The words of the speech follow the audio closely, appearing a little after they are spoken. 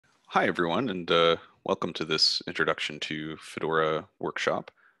Hi, everyone, and welcome to this introduction to Fedora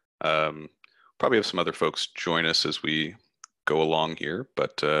workshop. Probably have some other folks join us as we go along here,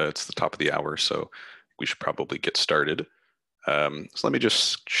 but it's the top of the hour, so we should probably get started. So let me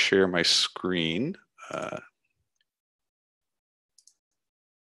just share my screen.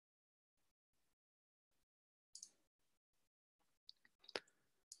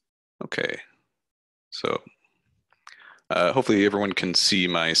 Okay, so hopefully everyone can see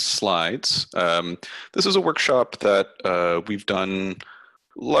my slides. This is a workshop that we've done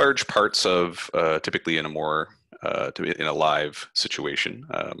large parts of typically in a more in a live situation,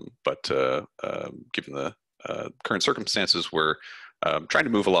 but given the current circumstances, we're trying to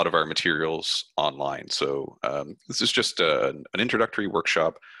move a lot of our materials online. So this is just an introductory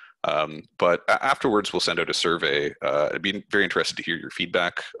workshop. But afterwards, we'll send out a survey. I'd be very interested to hear your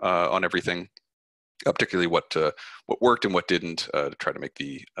feedback on everything, particularly what worked and what didn't, to try to make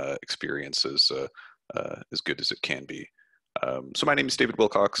the experience as good as it can be. So my name is David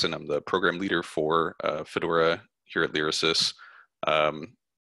Wilcox, and I'm the program leader for Fedora here at Lyrasis.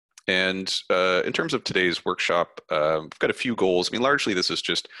 And in terms of today's workshop, I've got a few goals. I mean, largely this is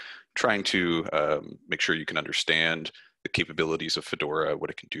just trying to make sure you can understand the capabilities of Fedora,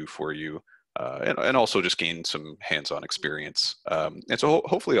 what it can do for you, and also just gain some hands-on experience. And so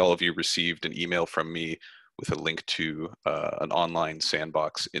hopefully all of you received an email from me with a link to an online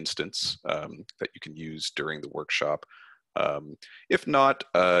sandbox instance that you can use during the workshop. If not,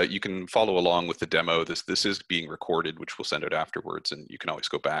 you can follow along with the demo. This is being recorded, which we'll send out afterwards, and you can always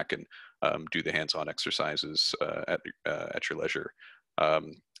go back and do the hands-on exercises at your leisure.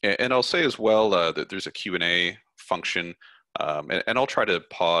 And I'll say as well that there's a Q&A function, and I'll try to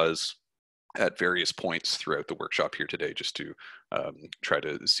pause at various points throughout the workshop here today just to try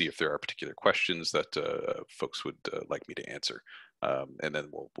to see if there are particular questions that folks would like me to answer. And then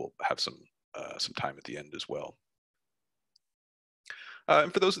we'll have some time at the end as well.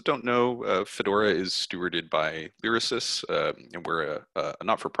 And for those that don't know, Fedora is stewarded by Lyrasis, and we're a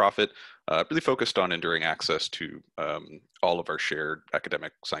not-for-profit really focused on enduring access to all of our shared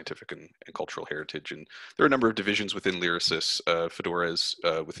academic, scientific, and cultural heritage. And there are a number of divisions within Lyrasis. Fedora is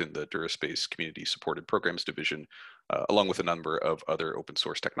within the DuraSpace Community Supported Programs Division, along with a number of other open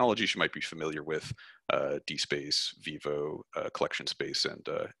source technologies you might be familiar with, DSpace, Vivo, Collection Space,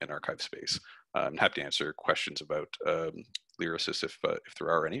 and Archive Space. I'm happy to answer questions about Lyrasis if there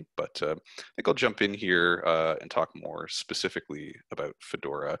are any, but I think I'll jump in here and talk more specifically about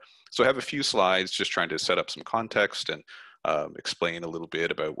Fedora. So I have a few slides just trying to set up some context and explain a little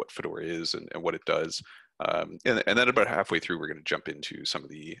bit about what Fedora is and what it does. And then about halfway through, we're going to jump into some of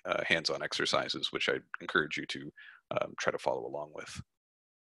the hands-on exercises, which I encourage you to try to follow along with.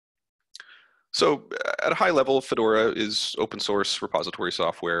 So at a high level, Fedora is open source repository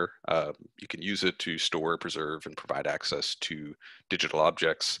software. You can use it to store, preserve, and provide access to digital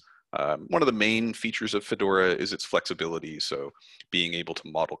objects. One of the main features of Fedora is its flexibility, so being able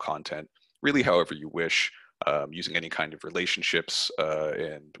to model content really however you wish, using any kind of relationships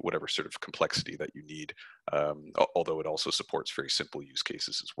and whatever sort of complexity that you need, although it also supports very simple use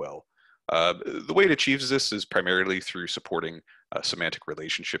cases as well. The way it achieves this is primarily through supporting semantic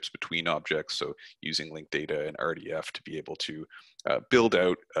relationships between objects, so using linked data and RDF to be able to build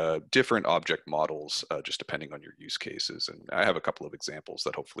out different object models just depending on your use cases. And I have a couple of examples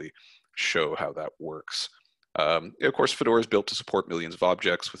that hopefully show how that works. Of course, Fedora is built to support millions of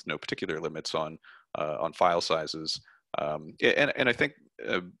objects with no particular limits on file sizes. And I think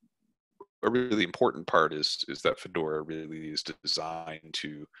a really important part is that Fedora really is designed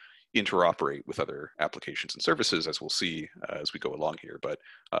to interoperate with other applications and services, as we'll see as we go along here. But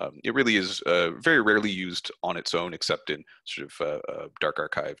it really is very rarely used on its own, except in sort of dark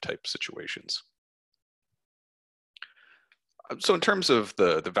archive type situations. So in terms of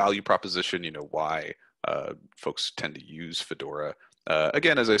the value proposition, why folks tend to use Fedora.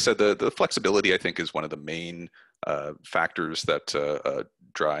 Again, as I said, the flexibility, I think, is one of the main factors that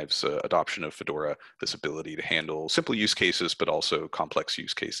drives adoption of Fedora, this ability to handle simple use cases, but also complex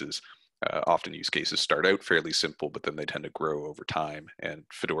use cases. Often use cases start out fairly simple, but then they tend to grow over time. And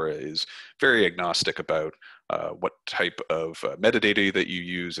Fedora is very agnostic about what type of metadata that you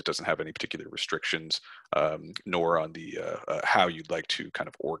use. It doesn't have any particular restrictions, nor on the how you'd like to kind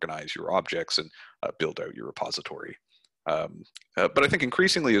of organize your objects and build out your repository. But I think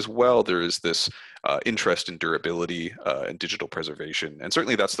increasingly as well, there is this interest in durability and digital preservation. And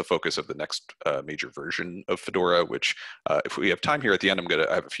certainly that's the focus of the next major version of Fedora, which if we have time here at the end,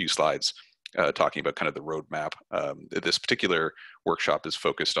 I have a few slides talking about kind of the roadmap. This particular workshop is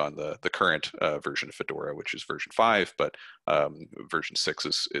focused on the current version of Fedora, which is version 5, but version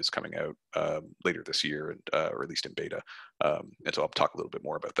 6 is coming out later this year, and or at least in beta. And so I'll talk a little bit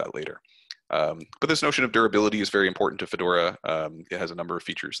more about that later. But this notion of durability is very important to Fedora. It has a number of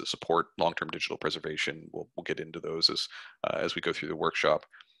features that support long-term digital preservation. We'll get into those as we go through the workshop.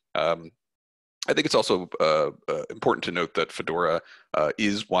 I think it's also important to note that Fedora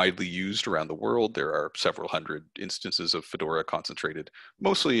is widely used around the world. There are several hundred instances of Fedora concentrated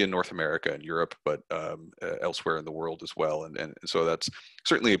mostly in North America and Europe, but elsewhere in the world as well. And so that's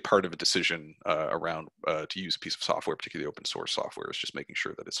certainly a part of a decision around to use a piece of software, particularly open source software, is just making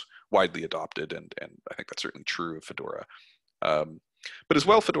sure that it's widely adopted. And I think that's certainly true of Fedora. But as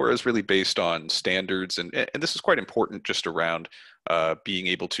well, Fedora is really based on standards, and this is quite important just around being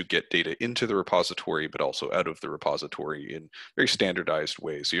able to get data into the repository, but also out of the repository in very standardized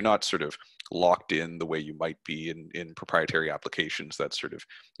ways. So you're not sort of locked in the way you might be in proprietary applications that sort of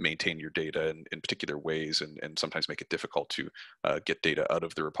maintain your data in particular ways, and sometimes make it difficult to get data out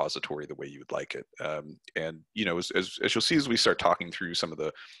of the repository the way you would like it. And you know, as you'll see as we start talking through some of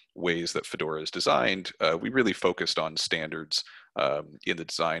the ways that Fedora is designed, we really focused on standards in the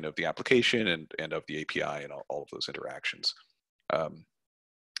design of the application and of the API and all of those interactions.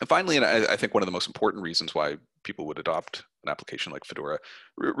 And finally, and I think one of the most important reasons why people would adopt an application like Fedora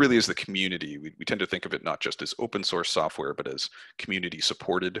really is the community. We tend to think of it not just as open source software, but as community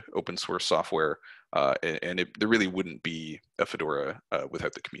supported open source software. And there really wouldn't be a Fedora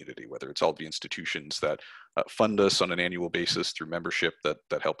without the community, whether it's all the institutions that fund us on an annual basis through membership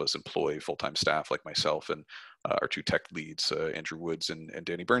that help us employ full-time staff like myself and our 2 tech leads, Andrew Woods and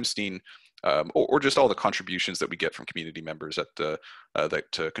Danny Bernstein, or just all the contributions that we get from community members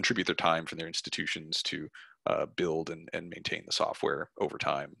that contribute their time from their institutions to build and maintain the software over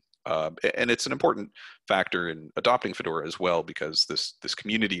time. And it's an important factor in adopting Fedora as well, because this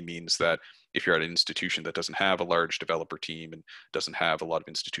community means that if you're at an institution that doesn't have a large developer team and doesn't have a lot of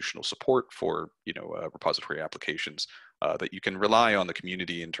institutional support for repository applications, that you can rely on the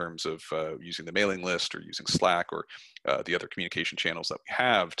community in terms of using the mailing list or using Slack or the other communication channels that we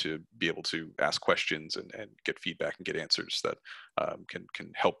have to be able to ask questions and get feedback and get answers that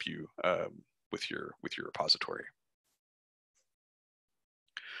can help you with your repository.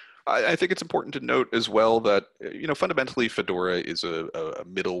 I think it's important to note as well that fundamentally Fedora is a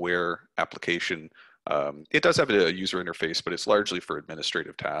middleware application. It does have a user interface, but it's largely for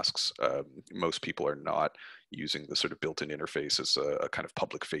administrative tasks. Most people are not using the sort of built-in interface as a kind of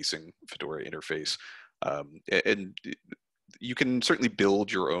public-facing Fedora interface. And you can certainly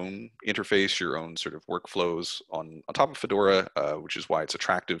build your own interface, your own sort of workflows on top of Fedora, which is why it's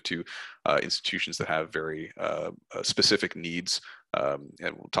attractive to institutions that have very specific needs. And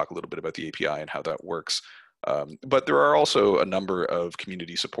we'll talk a little bit about the API and how that works. But there are also a number of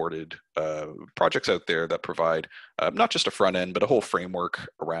community-supported projects out there that provide not just a front end, but a whole framework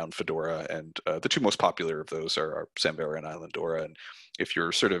around Fedora. And the 2 most popular of those are Samvera and Islandora. And if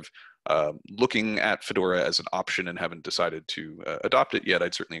you're sort of looking at Fedora as an option and haven't decided to adopt it yet,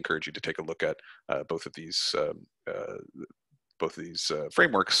 I'd certainly encourage you to take a look at both of these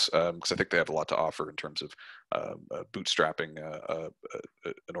frameworks, because I think they have a lot to offer in terms of bootstrapping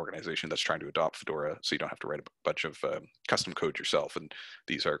an organization that's trying to adopt Fedora, so you don't have to write a bunch of custom code yourself. And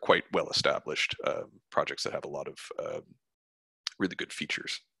these are quite well-established projects that have a lot of really good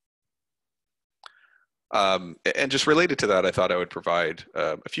features. And just related to that, I thought I would provide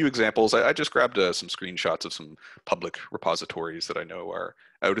a few examples. I just grabbed some screenshots of some public repositories that I know are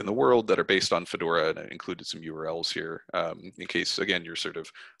out in the world that are based on Fedora, and I included some URLs here in case, again, you're sort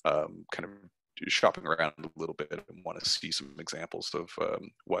of kind of shopping around a little bit and want to see some examples of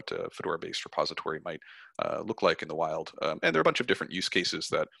what a Fedora-based repository might look like in the wild. And there are a bunch of different use cases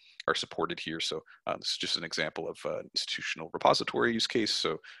that are supported here. So this is just an example of an institutional repository use case.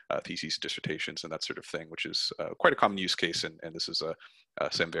 So theses, dissertations, and that sort of thing, which is quite a common use case. And this is a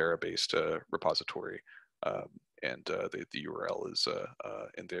Samvera-based repository. And the URL is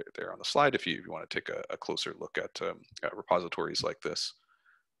in there on the slide if you want to take a closer look at repositories like this.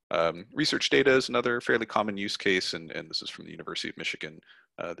 Research data is another fairly common use case, and this is from the University of Michigan,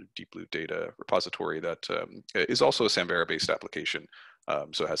 the Deep Blue Data repository that is also a Samvera-based application.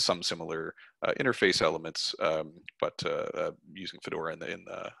 So it has some similar interface elements, but using Fedora in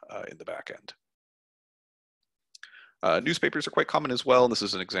the back end. Newspapers are quite common as well, and this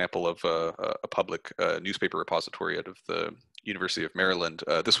is an example of a public newspaper repository out of the University of Maryland.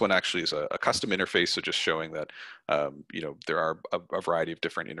 This one actually is a custom interface, so just showing that there are a variety of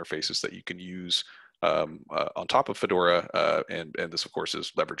different interfaces that you can use on top of Fedora, and this of course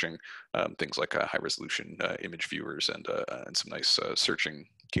is leveraging things like high resolution image viewers and some nice searching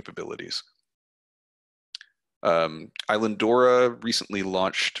capabilities. Islandora recently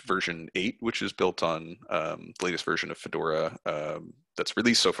launched version 8, which is built on the latest version of Fedora that's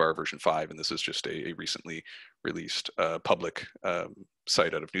released so far, version 5, and this is just a recently released public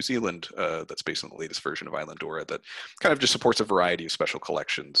site out of New Zealand that's based on the latest version of Islandora that kind of just supports a variety of special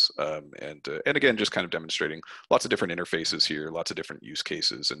collections, and again, just kind of demonstrating lots of different interfaces here, lots of different use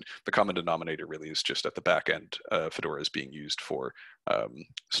cases, and the common denominator really is just at the back end, Fedora is being used for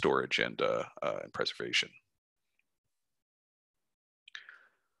storage and preservation.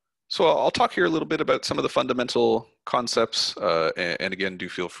 So I'll talk here a little bit about some of the fundamental concepts, and again, do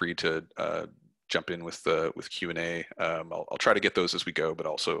feel free to jump in with Q&A. I'll try to get those as we go, but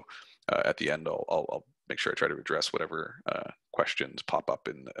also at the end, I'll make sure I try to address whatever questions pop up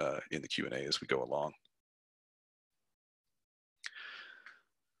in the Q&A as we go along.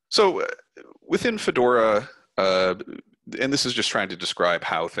 So within Fedora, and this is just trying to describe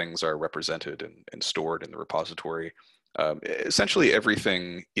how things are represented and stored in the repository. Essentially,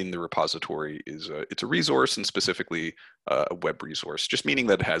 everything in the repository is it's a resource, and specifically a web resource, just meaning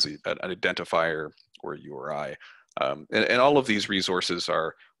that it has an identifier or a URI. And all of these resources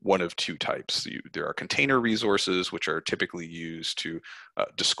are one of two types. There are container resources, which are typically used to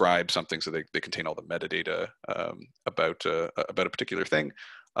describe something, so they contain all the metadata about a particular thing.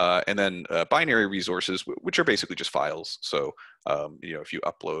 And then binary resources, which are basically just files. So if you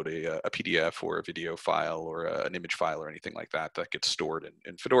upload a PDF or a video file or an image file or anything like that, that gets stored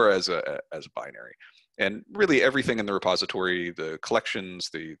in Fedora as a binary. And really everything in the repository, the collections,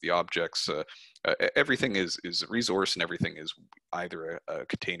 the objects, everything is a resource, and everything is either a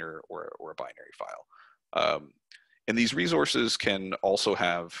container or a binary file. And these resources can also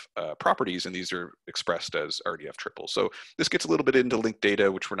have properties, and these are expressed as RDF triples. So this gets a little bit into linked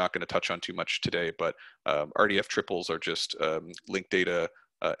data, which we're not going to touch on too much today, but RDF triples are just linked data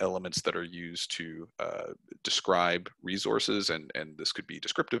elements that are used to describe resources, and this could be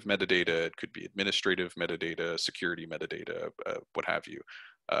descriptive metadata, it could be administrative metadata, security metadata, what have you.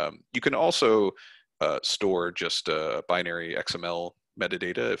 You can also store just binary XML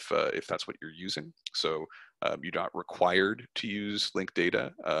metadata if that's what you're using. So you're not required to use linked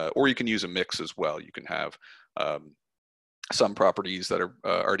data, or you can use a mix as well. You can have some properties that are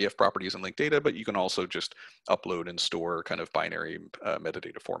RDF properties and linked data, but you can also just upload and store kind of binary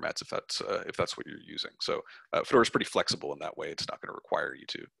metadata formats if that's what you're using. So Fedora is pretty flexible in that way. It's not going to require you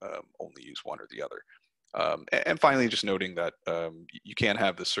to only use one or the other. And finally, just noting that you can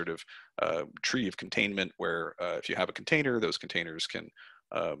have this sort of tree of containment where if you have a container, those containers can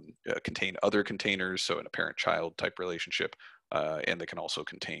contain other containers, so in a parent-child type relationship, and they can also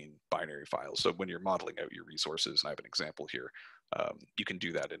contain binary files. So when you're modeling out your resources, and I have an example here, you can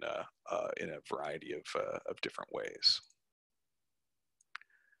do that in a variety of different ways.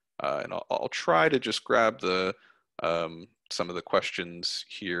 And I'll try to just grab some of the questions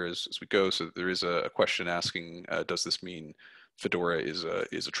here as we go. So there is a question asking, does this mean Fedora is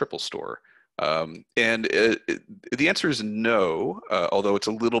a triple store? And the answer is no, although it's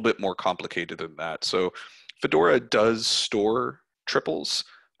a little bit more complicated than that. So Fedora does store triples,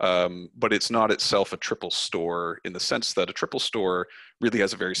 but it's not itself a triple store in the sense that a triple store really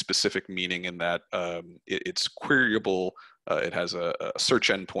has a very specific meaning in that it's queryable. It has a search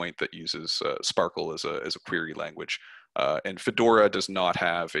endpoint that uses Sparkle as a query language. And Fedora does not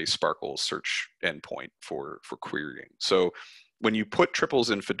have a Sparkle search endpoint for querying. So when you put triples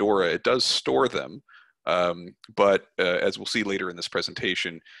in Fedora, it does store them, but as we'll see later in this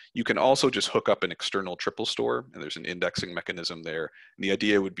presentation, you can also just hook up an external triple store, and there's an indexing mechanism there. And the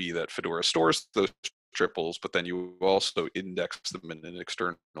idea would be that Fedora stores those triples, but then you also index them in an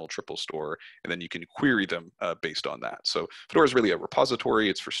external triple store, and then you can query them based on that. So Fedora is really a repository,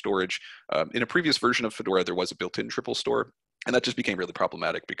 it's for storage. In a previous version of Fedora, there was a built-in triple store, and that just became really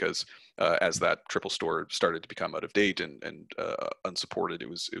problematic because as that triple store started to become out of date and unsupported, it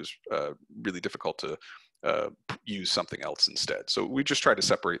was really difficult to use something else instead. So we just try to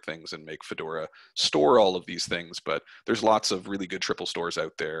separate things and make Fedora store all of these things, but there's lots of really good triple stores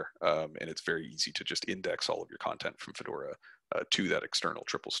out there, and it's very easy to just index all of your content from Fedora to that external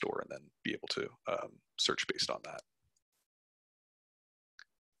triple store and then be able to search based on that.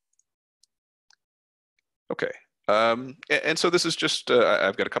 Okay. And so this is just,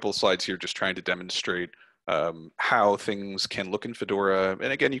 I've got a couple of slides here just trying to demonstrate how things can look in Fedora.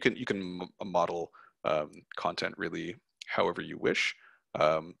 And again, you can model content really however you wish.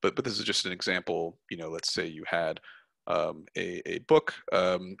 But this is just an example. Let's say you had a book.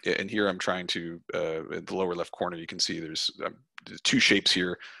 And here I'm trying to, in the lower left corner, you can see there's two shapes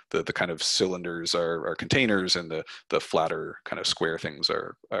here. The kind of cylinders are containers, and the flatter kind of square things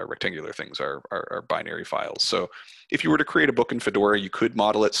are rectangular things are binary files. So if you were to create a book in Fedora, you could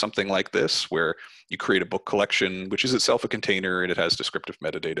model it something like this, where you create a book collection, which is itself a container, and it has descriptive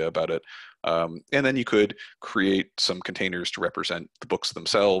metadata about it. And then you could create some containers to represent the books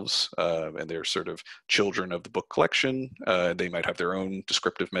themselves, and they're sort of children of the book collection. They might have their own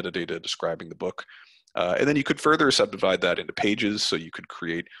descriptive metadata describing the book. And then you could further subdivide that into pages. So you could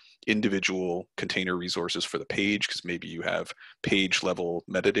create individual container resources for the page, because maybe you have page level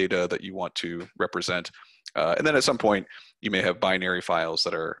metadata that you want to represent. And then at some point, you may have binary files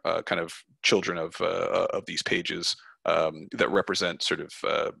that are kind of children of these pages, that represent sort of,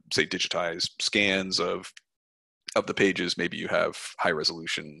 say, digitized scans of the pages. Maybe you have high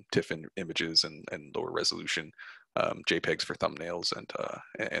resolution TIFF images and lower resolution JPEGs for thumbnails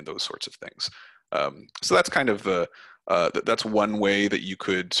and those sorts of things. So that's kind of that's one way that you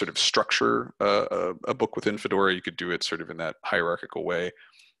could sort of structure a book within Fedora. You could do it sort of in that hierarchical way.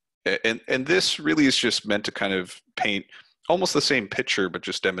 And this really is just meant to kind of paint almost the same picture, but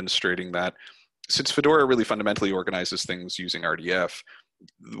just demonstrating that since Fedora really fundamentally organizes things using RDF,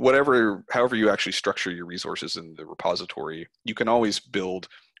 however you actually structure your resources in the repository, you can always build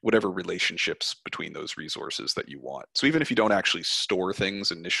whatever relationships between those resources that you want. So even if you don't actually store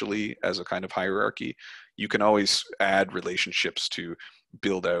things initially as a kind of hierarchy, you can always add relationships to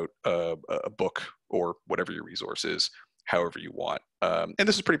build out a book or whatever your resource is, however you want. And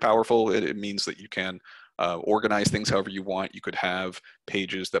this is pretty powerful. It means that you can organize things however you want. You could have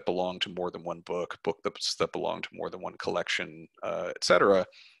pages that belong to more than one book, that belong to more than one collection, etc.,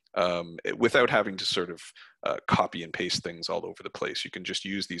 without having to sort of copy and paste things all over the place. You can just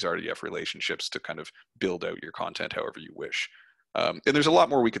use these RDF relationships to kind of build out your content however you wish. And there's a lot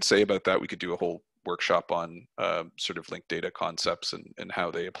more we could say about that. We could do a whole workshop on sort of linked data concepts and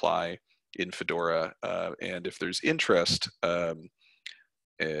how they apply in Fedora. And if there's interest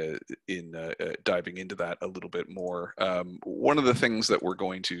in diving into that a little bit more, one of the things that we're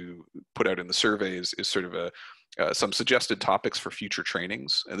going to put out in the survey is sort of some suggested topics for future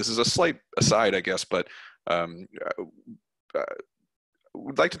trainings. And this is a slight aside, I guess, but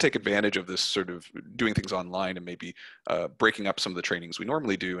would like to take advantage of this sort of doing things online and maybe breaking up some of the trainings we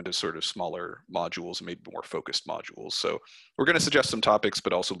normally do into sort of smaller modules and maybe more focused modules. So we're going to suggest some topics,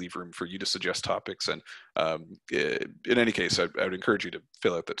 but also leave room for you to suggest topics. And in any case, I would encourage you to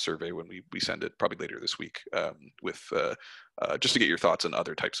fill out that survey when we send it, probably later this week, with just to get your thoughts on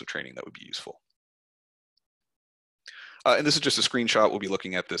other types of training that would be useful. And this is just a screenshot. We'll be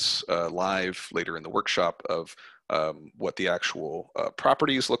looking at this live later in the workshop of what the actual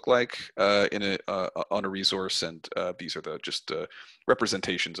properties look like on a resource, and these are just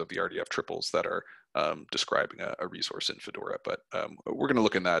representations of the RDF triples that are describing a resource in Fedora. But we're going to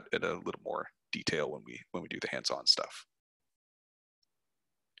look in that in a little more detail when we do the hands-on stuff.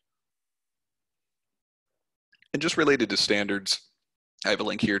 And just related to standards, I have a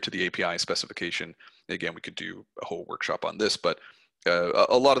link here to the API specification. Again, we could do a whole workshop on this, but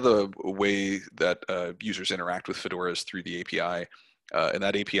a lot of the way that users interact with Fedora is through the API, and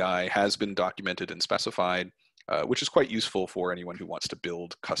that API has been documented and specified, which is quite useful for anyone who wants to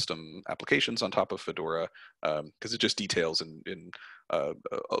build custom applications on top of Fedora, because it just details in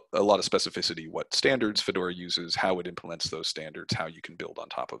a lot of specificity what standards Fedora uses, how it implements those standards, how you can build on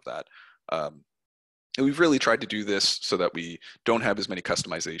top of that. And we've really tried to do this so that we don't have as many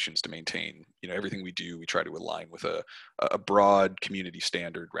customizations to maintain. Everything we do, we try to align with a broad community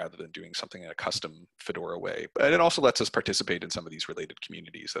standard rather than doing something in a custom Fedora way. But it also lets us participate in some of these related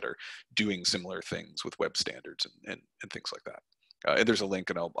communities that are doing similar things with web standards and things like that. And there's a link,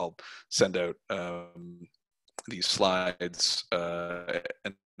 and I'll send out these slides.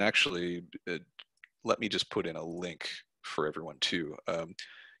 And actually, let me just put in a link for everyone too.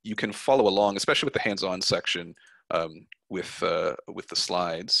 You can follow along, especially with the hands-on section, with the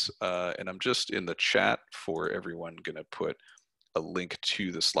slides. And I'm just in the chat for everyone going to put a link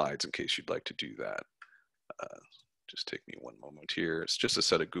to the slides in case you'd like to do that. Just take me one moment here. It's just a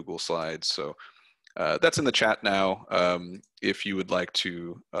set of Google slides. So that's in the chat now. If you would like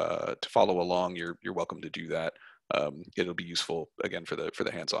to follow along, you're welcome to do that. It'll be useful, again, for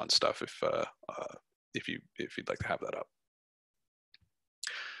the hands-on stuff if you'd like to have that up.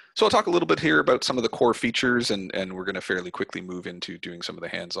 So I'll talk a little bit here about some of the core features, and we're going to fairly quickly move into doing some of the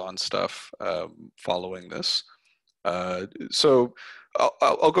hands-on stuff following this. So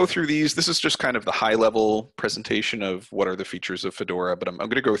I'll go through these. This is just kind of the high level presentation of what are the features of Fedora, but I'm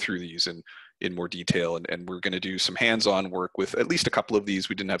going to go through these in more detail, and we're going to do some hands-on work with at least a couple of these.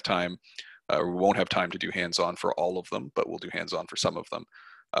 We didn't have time, or we won't have time to do hands-on for all of them, but we'll do hands-on for some of them.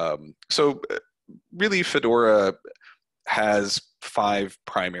 Really, Fedora has 5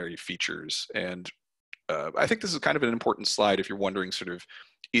 primary features, and I think this is kind of an important slide if you're wondering sort of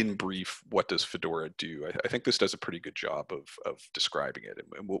in brief, what does Fedora do? I think this does a pretty good job of describing it,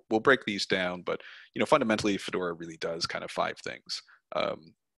 and we'll break these down, but fundamentally Fedora really does kind of 5 things.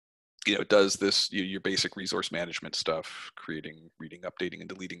 It does this, your basic resource management stuff, creating, reading, updating, and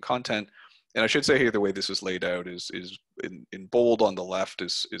deleting content. And I should say here, the way this is laid out is in bold on the left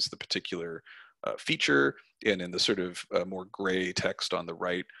is the particular feature, and in the sort of more gray text on the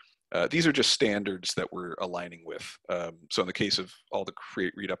right, these are just standards that we're aligning with. So in the case of all the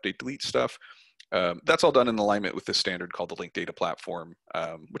create, read, update, delete stuff, that's all done in alignment with this standard called the Linked Data Platform,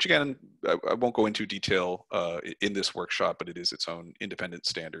 which again, I won't go into detail in this workshop, but it is its own independent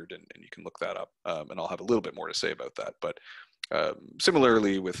standard, and you can look that up, and I'll have a little bit more to say about that. But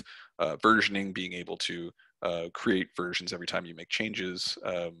similarly with versioning, being able to create versions every time you make changes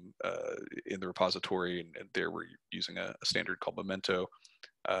in the repository, and there we're using a standard called Memento.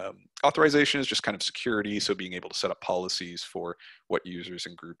 Authorization is just kind of security, so being able to set up policies for what users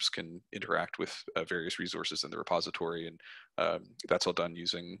and groups can interact with various resources in the repository, and that's all done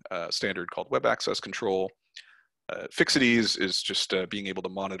using a standard called Web Access Control. Fixity is just being able to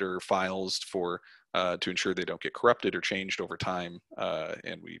monitor files for to ensure they don't get corrupted or changed over time,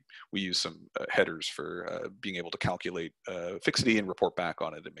 and we use some headers for being able to calculate fixity and report back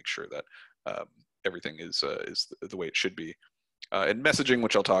on it and make sure that everything is the way it should be. And messaging,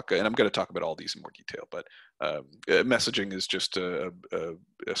 which I'll talk, and I'm going to talk about all these in more detail, but messaging is just a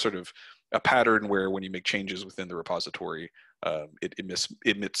sort of a pattern where when you make changes within the repository, it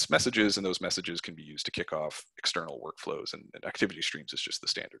emits messages, and those messages can be used to kick off external workflows, and activity streams is just the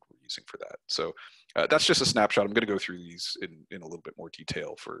standard we're using for that. So that's just a snapshot. I'm going to go through these in a little bit more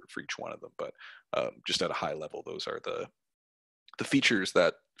detail for each one of them, but just at a high level, those are the features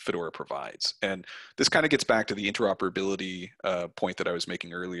that Fedora provides. And this kind of gets back to the interoperability point that I was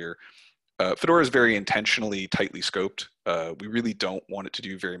making earlier. Fedora is very intentionally tightly scoped. We really don't want it to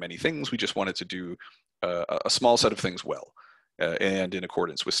do very many things. We just want it to do a small set of things well and in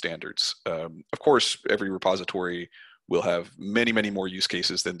accordance with standards. Of course, every repository will have many, many more use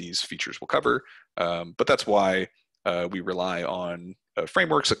cases than these features will cover, but that's why we rely on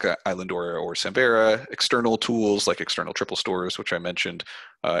frameworks like Islandora or Sambera, external tools like external triple stores, which I mentioned,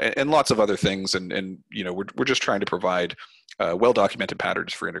 and lots of other things. And we're just trying to provide well-documented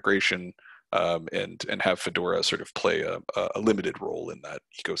patterns for integration, and have Fedora sort of play a limited role in that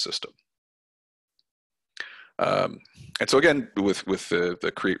ecosystem. And so again, with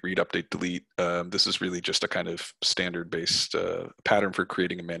the create, read, update, delete, this is really just a kind of standard-based pattern for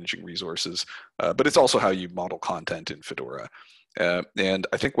creating and managing resources, but it's also how you model content in Fedora. And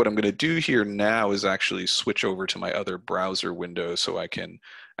I think what I'm going to do here now is actually switch over to my other browser window so I can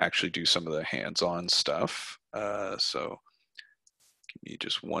actually do some of the hands-on stuff. So give me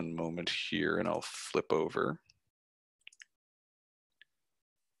just one moment here and I'll flip over.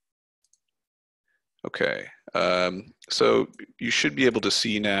 Okay, so you should be able to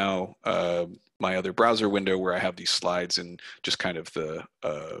see now my other browser window where I have these slides in just kind of the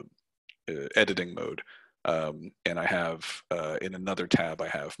editing mode. And I have, in another tab, I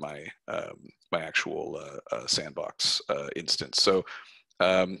have my actual sandbox instance. So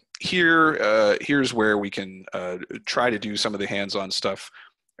here's where we can try to do some of the hands-on stuff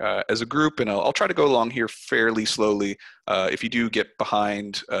as a group, and I'll try to go along here fairly slowly. If you do get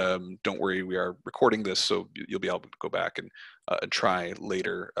behind, don't worry, we are recording this, so you'll be able to go back and try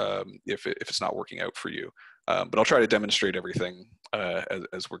later if it's not working out for you. But I'll try to demonstrate everything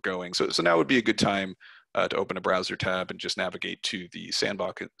as we're going. So now would be a good time to open a browser tab and just navigate to the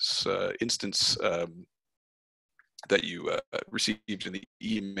sandbox instance that you received in the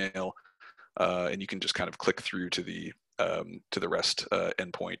email, and you can just kind of click through to the REST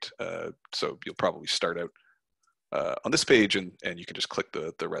endpoint. So you'll probably start out on this page, and you can just click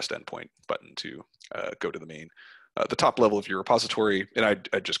the REST endpoint button to go to the main, the top level of your repository. And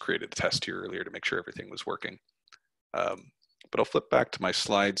I just created a test here earlier to make sure everything was working. But I'll flip back to my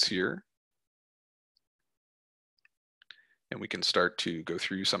slides here, and we can start to go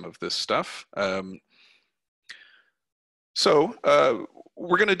through some of this stuff. So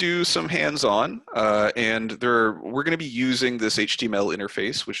we're going to do some hands-on, and we're going to be using this HTML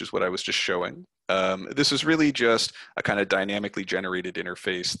interface, which is what I was just showing. This is really just a kind of dynamically generated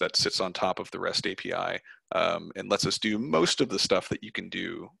interface that sits on top of the REST API and lets us do most of the stuff that you can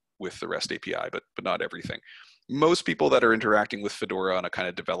do with the REST API, but not everything. Most people that are interacting with Fedora on a kind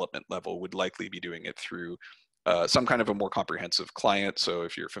of development level would likely be doing it through some kind of a more comprehensive client. So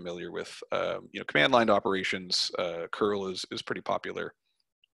if you're familiar with command line operations, curl is pretty popular.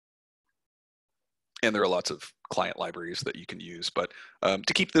 And there are lots of client libraries that you can use. But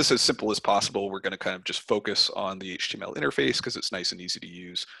to keep this as simple as possible, we're going to kind of just focus on the HTML interface because it's nice and easy to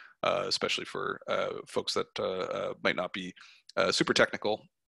use, especially for folks that might not be super technical.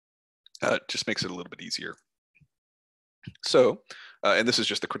 It just makes it a little bit easier. So, and this is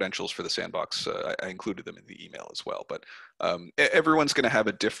just the credentials for the sandbox. I included them in the email as well, but everyone's going to have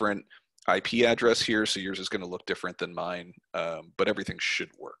a different IP address here, so yours is going to look different than mine, but everything should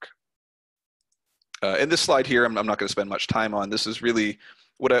work. And this slide here, I'm not going to spend much time on. This is really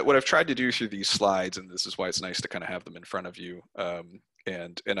what I've tried to do through these slides, and this is why it's nice to kind of have them in front of you.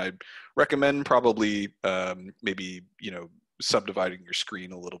 And I recommend probably maybe subdividing your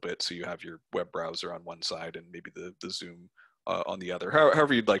screen a little bit so you have your web browser on one side and maybe the Zoom on the other,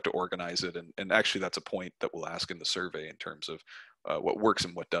 however you'd like to organize it. And actually that's a point that we'll ask in the survey in terms of what works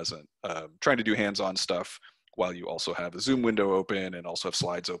and what doesn't. Trying to do hands-on stuff while you also have a Zoom window open and also have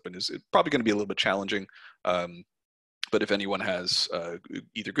slides open is probably going to be a little bit challenging. But if anyone has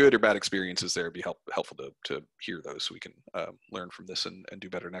either good or bad experiences there, it'd be helpful to hear those so we can learn from this and do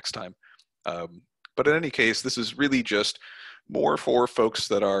better next time. But in any case, this is really just more for folks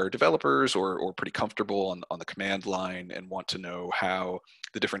that are developers or pretty comfortable on the command line and want to know how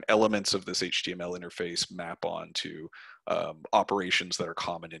the different elements of this HTML interface map onto operations that are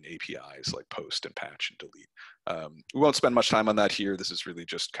common in APIs like post and patch and delete. We won't spend much time on that here. This is really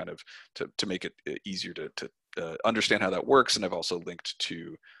just kind of to make it easier to understand how that works. And I've also linked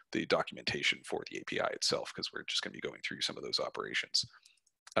to the documentation for the API itself because we're just going to be going through some of those operations.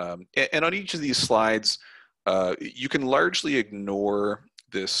 And on each of these slides, you can largely ignore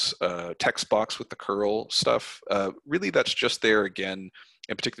this text box with the curl stuff. Really, that's just there again,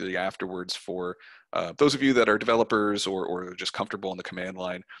 and particularly afterwards for those of you that are developers or just comfortable in the command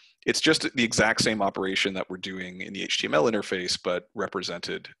line. It's just the exact same operation that we're doing in the HTML interface, but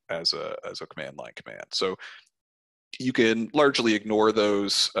represented as a command line command. So you can largely ignore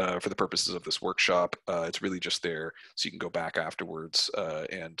those for the purposes of this workshop. It's really just there so you can go back afterwards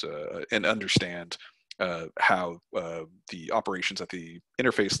and understand how the operations at the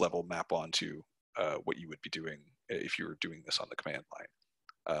interface level map onto what you would be doing if you were doing this on the command line.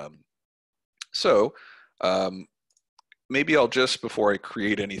 Maybe I'll just, before I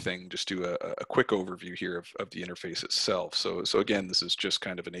create anything, just do a quick overview here of the interface itself. So again, this is just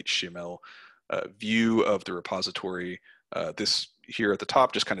kind of an HTML view of the repository. This here at the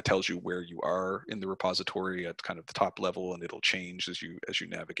top just kind of tells you where you are in the repository at kind of the top level, and it'll change as you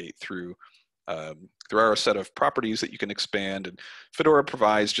navigate through. There are a set of properties that you can expand, and Fedora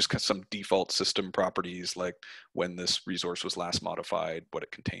provides just some default system properties like when this resource was last modified, what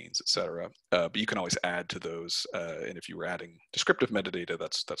it contains, etc. But you can always add to those, and if you were adding descriptive metadata,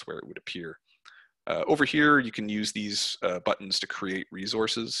 that's where it would appear. Over here, you can use these buttons to create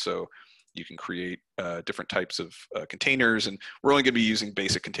resources. So you can create different types of containers, and we're only going to be using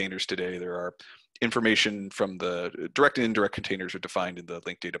basic containers today. There are information from the direct and indirect containers are defined in the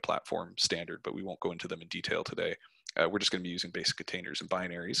linked data platform standard, but we won't go into them in detail today. We're just going to be using basic containers and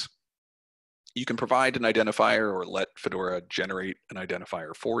binaries. You can provide an identifier or let Fedora generate an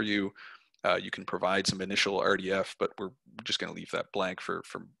identifier for you. You can provide some initial RDF, but we're just going to leave that blank for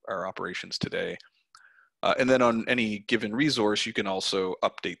our operations today. And then on any given resource, you can also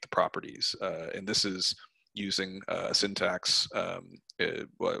update the properties. And this is using a syntax, a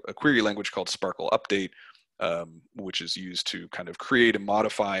query language called Sparkle Update, which is used to kind of create and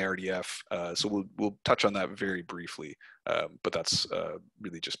modify RDF. So we'll touch on that very briefly, but that's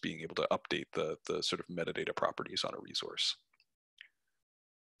really just being able to update the sort of metadata properties on a resource.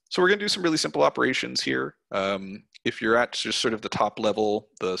 So we're going to do some really simple operations here. If you're at just sort of the top level,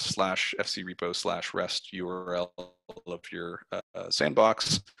 the /fc repo /rest URL of your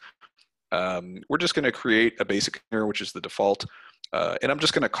sandbox, we're just going to create a basic container, which is the default. And I'm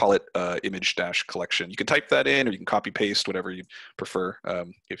just going to call it image-collection. You can type that in, or you can copy paste, whatever you prefer.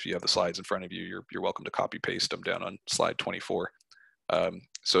 If you have the slides in front of you, you're welcome to copy paste them down on slide 24.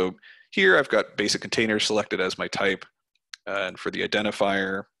 So here I've got basic container selected as my type. And for the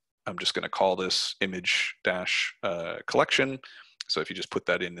identifier, I'm just going to call this image-collection. So if you just put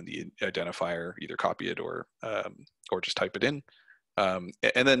that in the identifier, either copy it or just type it in.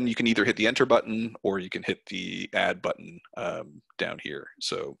 And then you can either hit the enter button or you can hit the add button down here.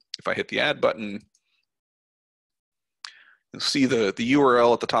 So if I hit the add button, you'll see the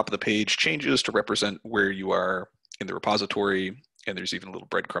URL at the top of the page changes to represent where you are in the repository, and there's even a little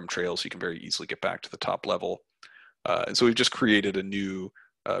breadcrumb trail so you can very easily get back to the top level. And so we've just created a new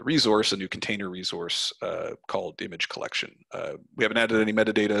resource, a new container resource called image collection. We haven't added any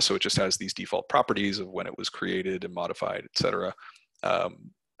metadata, so it just has these default properties of when it was created and modified, etc.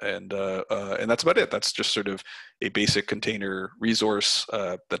 And that's about it. That's just sort of a basic container resource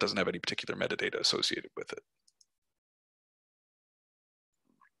that doesn't have any particular metadata associated with it.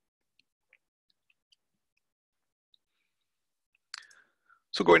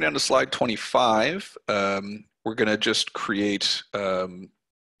 So going down to slide 25, we're going to just create an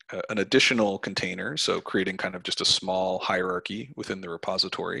additional container, so creating kind of just a small hierarchy within the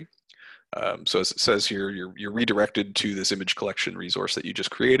repository. So as it says here, you're redirected to this image collection resource that you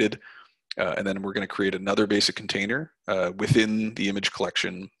just created, and then we're going to create another basic container within the image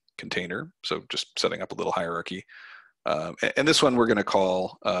collection container, so just setting up a little hierarchy. And this one we're going to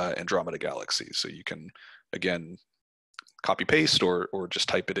call Andromeda Galaxy. So you can, again, copy paste or just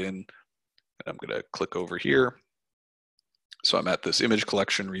type it in. I'm going to click over here. So I'm at this image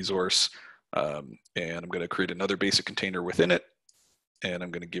collection resource, and I'm going to create another basic container within it, and I'm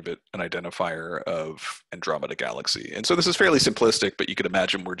going to give it an identifier of Andromeda Galaxy. And so this is fairly simplistic, but you could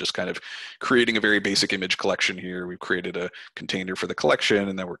imagine we're just kind of creating a very basic image collection here. We've created a container for the collection,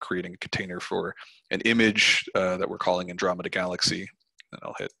 and then we're creating a container for an image that we're calling Andromeda Galaxy. And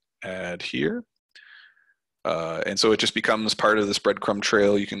I'll hit add here. And so it just becomes part of this breadcrumb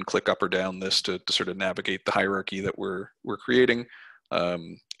trail. You can click up or down this to sort of navigate the hierarchy that we're creating.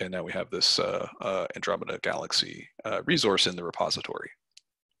 And now we have this Andromeda Galaxy resource in the repository.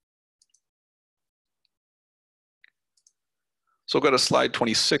 So I'll go to slide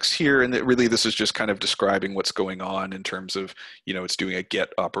 26 here, and really this is just kind of describing what's going on in terms of, it's doing a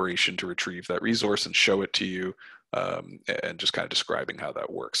get operation to retrieve that resource and show it to you. And just kind of describing how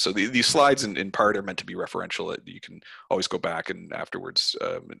that works. So these slides in part are meant to be referential. You can always go back and afterwards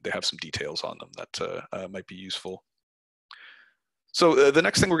they have some details on them that might be useful. So the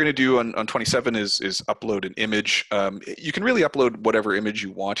next thing we're going to do on 27 is upload an image. You can really upload whatever image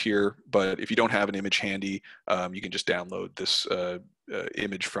you want here, but if you don't have an image handy, you can just download this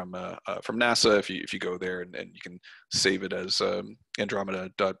image from NASA if you go there, and you can save it as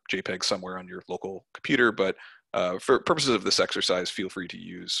Andromeda.jpg somewhere on your local computer. But for purposes of this exercise, feel free to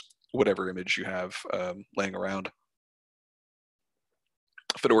use whatever image you have laying around.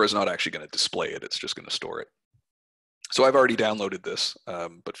 Fedora is not actually going to display it, it's just going to store it. So I've already downloaded this,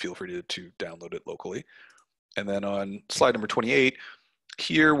 but feel free to download it locally. And then on slide number 28,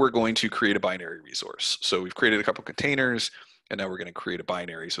 here we're going to create a binary resource. So we've created a couple containers, and now we're going to create a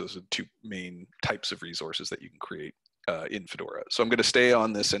binary. So those are the two main types of resources that you can create in Fedora. So I'm going to stay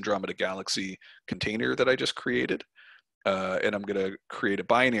on this Andromeda Galaxy container that I just created, and I'm going to create a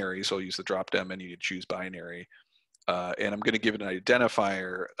binary. So I'll use the drop-down menu to choose binary, and I'm going to give it an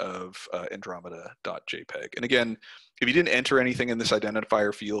identifier of Andromeda.jpg. And again, if you didn't enter anything in this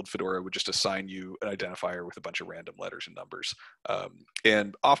identifier field, Fedora would just assign you an identifier with a bunch of random letters and numbers.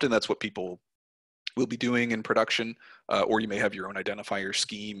 And often that's what people will be doing in production, or you may have your own identifier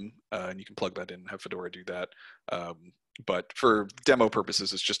scheme, and you can plug that in and have Fedora do that. But for demo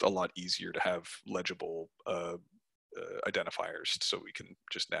purposes, it's just a lot easier to have legible identifiers so we can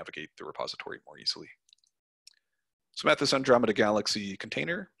just navigate the repository more easily. So I'm at this Andromeda Galaxy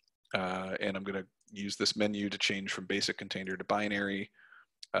container, and I'm going to use this menu to change from basic container to binary.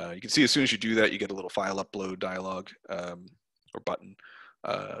 You can see as soon as you do that, you get a little file upload dialog or button.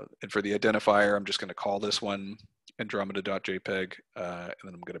 And for the identifier, I'm just going to call this one Andromeda.jpg, and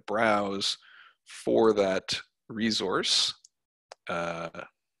then I'm going to browse for that resource.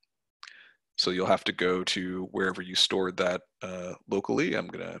 So you'll have to go to wherever you stored that locally. I'm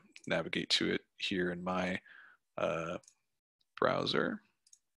going to navigate to it here in my browser.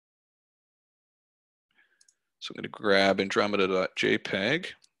 So I'm going to grab Andromeda.jpg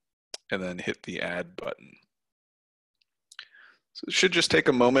and then hit the add button. So it should just take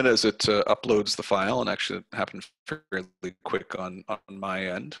a moment as it uploads the file, and actually it happened fairly quick on my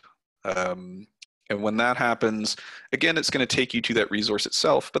end. And when that happens, again, it's going to take you to that resource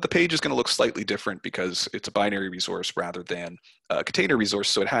itself, but the page is going to look slightly different because it's a binary resource rather than a container resource.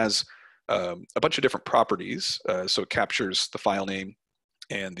 So it has a bunch of different properties. So it captures the file name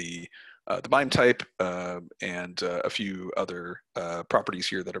and the the MIME type, and a few other properties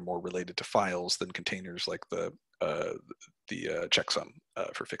here that are more related to files than containers, like the checksum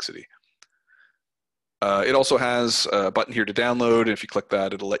for fixity. It also has a button here to download. If you click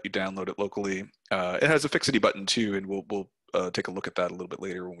that, it'll let you download it locally. It has a fixity button too, and we'll take a look at that a little bit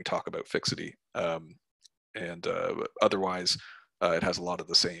later when we talk about fixity. And otherwise, it has a lot of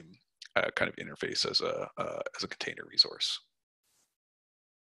the same kind of interface as a container resource.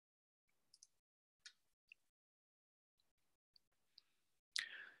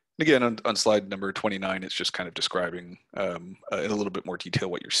 And again, on slide number 29, it's just kind of describing in a little bit more detail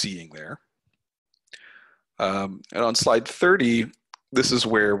what you're seeing there. And on slide 30, this is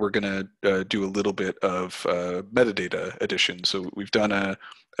where we're going to do a little bit of metadata addition. So we've done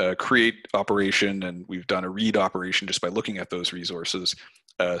a create operation, and we've done a read operation just by looking at those resources.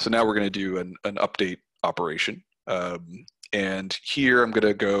 So now we're going to do an update operation. And here I'm going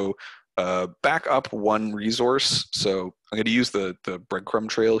to go back up one resource. So I'm going to use the breadcrumb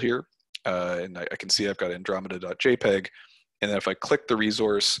trail here. And I can see I've got andromeda.jpg. And then if I click the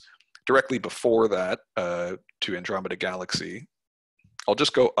resource directly before that to Andromeda Galaxy, I'll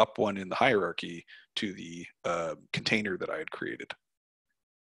just go up one in the hierarchy to the container that I had created.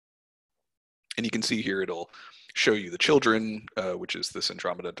 And you can see here it'll show you the children, which is this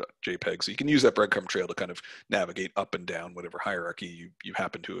Andromeda.jpg. So you can use that breadcrumb trail to kind of navigate up and down whatever hierarchy you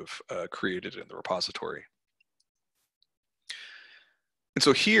happen to have created in the repository. And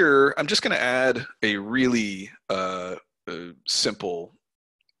so here, I'm just going to add a really simple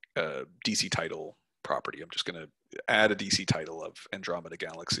DC title property. I'm just going to add a DC title of Andromeda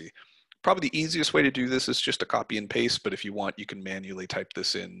Galaxy. Probably the easiest way to do this is just to copy and paste, but if you want, you can manually type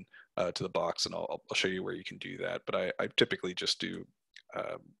this in to the box, and I'll show you where you can do that. But I typically just do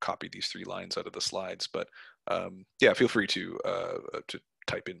copy these 3 lines out of the slides. But yeah, feel free to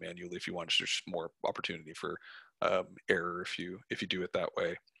type in manually if you want. There's more opportunity for error if you do it that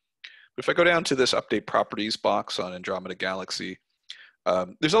way. But if I go down to this update properties box on Andromeda Galaxy,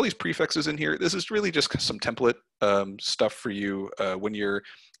 there's all these prefixes in here. This is really just some template stuff for you. When you're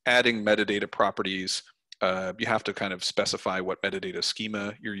adding metadata properties, you have to kind of specify what metadata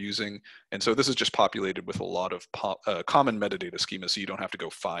schema you're using. And so this is just populated with a lot of common metadata schemas, so you don't have to go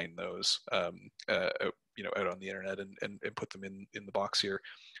find those out on the internet and put them in the box here.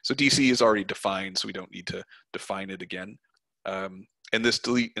 So DC is already defined, so we don't need to define it again. And this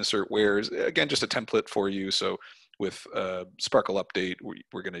delete insert where is, again, just a template for you. So with Sparkle Update,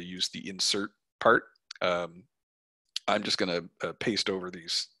 we're going to use the insert part. I'm just going to paste over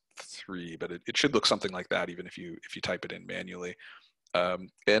these 3, but it should look something like that even if you type it in manually.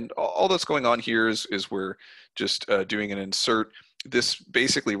 And all that's going on here is we're just doing an insert. This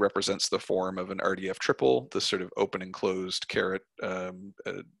basically represents the form of an RDF triple. This sort of open and closed caret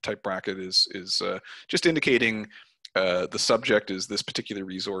type bracket is just indicating the subject is this particular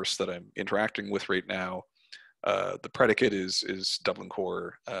resource that I'm interacting with right now. The predicate is Dublin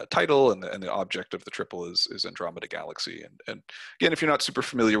Core title, and the object of the triple is Andromeda Galaxy. And again, if you're not super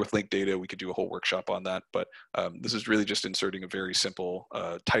familiar with linked data, we could do a whole workshop on that. But this is really just inserting a very simple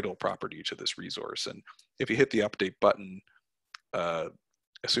title property to this resource. And if you hit the update button,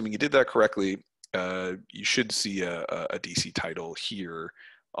 assuming you did that correctly, you should see a DC title here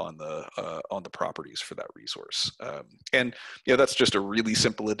on the properties for that resource. And yeah, that's just a really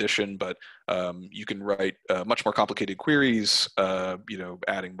simple addition, but you can write much more complicated queries,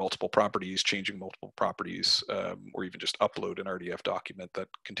 adding multiple properties, changing multiple properties, or even just upload an RDF document that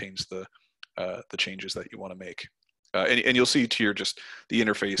contains the changes that you want to make. And you'll see here just the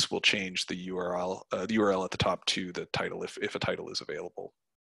interface will change the URL at the top to the title if a title is available.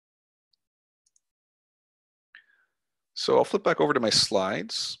 So I'll flip back over to my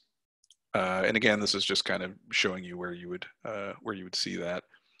slides. And again, this is just kind of showing you where you would see that.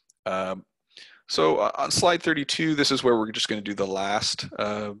 So on slide 32, this is where we're just going to do the last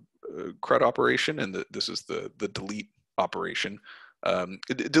CRUD operation, and this is the delete operation.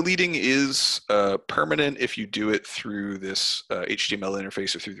 Deleting is permanent if you do it through this HTML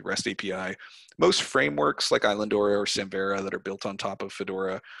interface or through the REST API. Most frameworks like Islandora or Samvera that are built on top of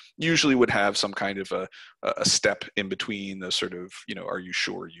Fedora usually would have some kind of a step in between the sort of, are you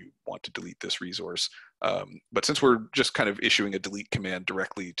sure you want to delete this resource? But since we're just kind of issuing a delete command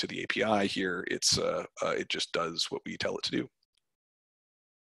directly to the API here, it just does what we tell it to do.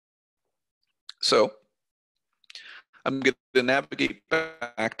 So I'm going to navigate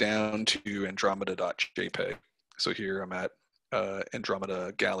back down to Andromeda.jpg. So here I'm at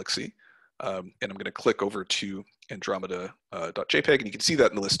Andromeda Galaxy, and I'm going to click over to Andromeda.jpg, and you can see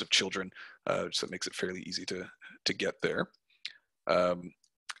that in the list of children, so it makes it fairly easy to get there.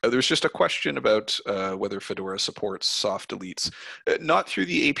 There's just a question about whether Fedora supports soft deletes. Not through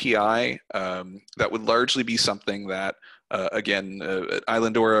the API. That would largely be something that, again,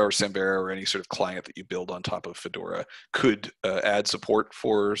 Islandora or Sambera or any sort of client that you build on top of Fedora could add support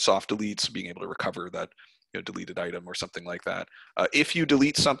for soft deletes, being able to recover that deleted item or something like that. If you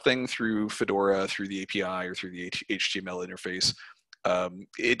delete something through Fedora, through the API or through the HTML interface,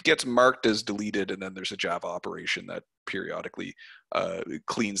 it gets marked as deleted, and then there's a Java operation that periodically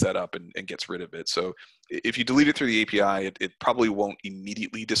cleans that up and gets rid of it. So if you delete it through the API, it probably won't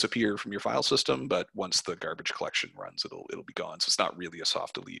immediately disappear from your file system, but once the garbage collection runs, it'll be gone. So it's not really a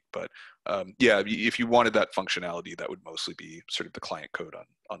soft delete. But yeah, if you wanted that functionality, that would mostly be sort of the client code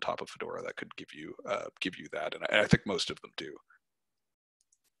on top of Fedora that could give you that, and I think most of them do.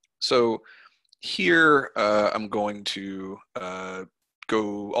 So here, I'm going to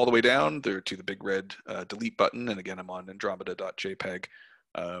go all the way down there to the big red delete button. And again, I'm on Andromeda.jpg.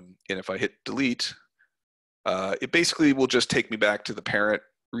 And if I hit delete, it basically will just take me back to the parent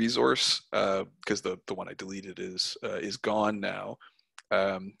resource because the one I deleted is gone now.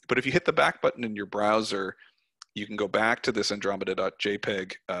 But if you hit the back button in your browser, you can go back to this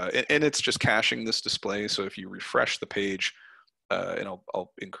Andromeda.jpg, and it's just caching this display. So if you refresh the page, and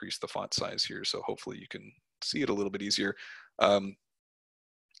I'll increase the font size here, so hopefully you can see it a little bit easier.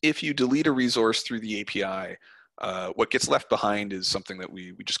 If you delete a resource through the API, what gets left behind is something that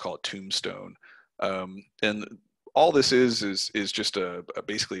we just call a tombstone. And all this is just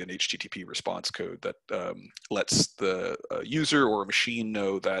basically an HTTP response code that lets the user or a machine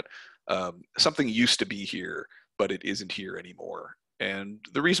know that something used to be here, but it isn't here anymore. And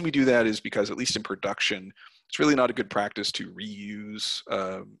the reason we do that is because, at least in production, it's really not a good practice to reuse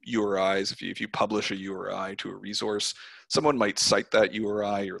URIs. If you publish a URI to a resource, someone might cite that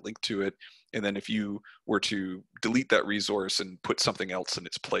URI or link to it. And then if you were to delete that resource and put something else in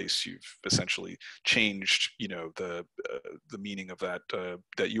its place, you've essentially changed, the meaning of that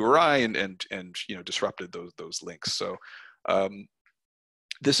URI and disrupted those links. So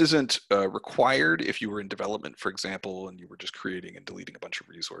this isn't required if you were in development, for example, and you were just creating and deleting a bunch of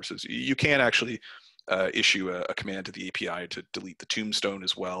resources. You can actually issue a command to the API to delete the tombstone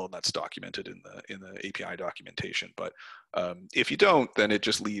as well, and that's documented in the API documentation. But if you don't, then it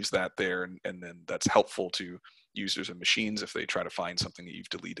just leaves that there, and then that's helpful to users and machines if they try to find something that you've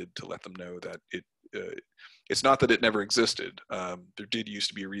deleted, to let them know that it's not that it never existed. There did used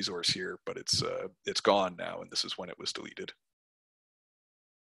to be a resource here, but it's gone now, and this is when it was deleted.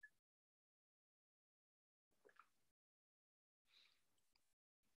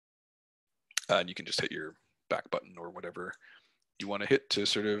 And you can just hit your back button or whatever you want to hit to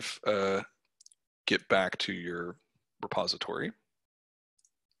sort of get back to your repository.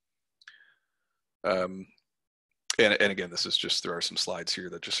 And again, this is just, there are some slides here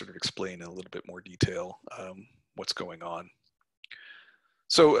that just sort of explain in a little bit more detail what's going on.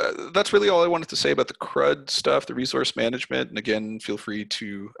 So that's really all I wanted to say about the CRUD stuff, the resource management. And again, feel free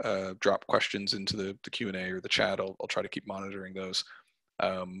to drop questions into the Q&A or the chat. I'll try to keep monitoring those.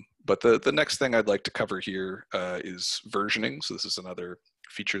 But the next thing I'd like to cover here is versioning. So this is another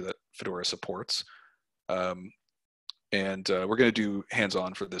feature that Fedora supports. And we're going to do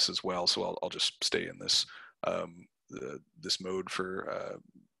hands-on for this as well. So I'll just stay in this this mode for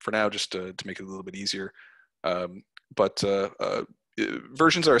now, just to make it a little bit easier. But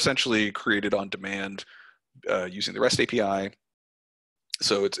versions are essentially created on demand using the REST API.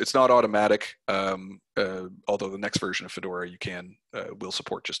 So it's not automatic, although the next version of Fedora will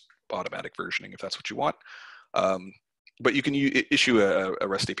support just automatic versioning if that's what you want. But you can issue a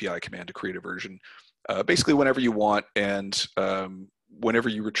REST API command to create a version basically whenever you want, and whenever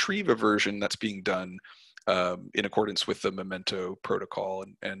you retrieve a version that's being done in accordance with the Memento protocol.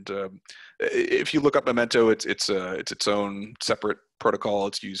 And if you look up Memento, it's its own separate protocol.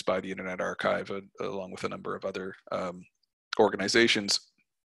 It's used by the Internet Archive along with a number of other organizations.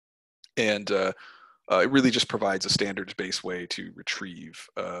 And it really just provides a standards-based way to retrieve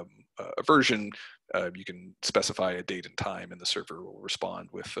a version. You can specify a date and time, and the server will respond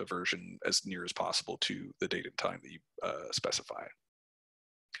with a version as near as possible to the date and time that you specify.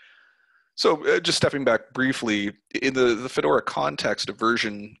 So just stepping back briefly, in the Fedora context, a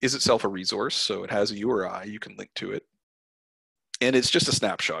version is itself a resource. So it has a URI, you can link to it. And it's just a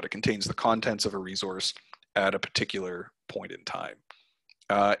snapshot. It contains the contents of a resource at a particular point in time.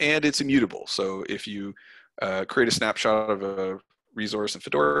 And it's immutable. So if you create a snapshot of a resource in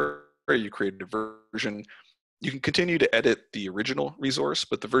Fedora, you create a version, you can continue to edit the original resource,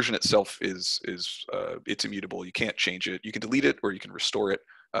 but the version itself it's immutable. You can't change it. You can delete it or you can restore it,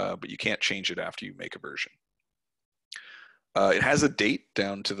 but you can't change it after you make a version. It has a date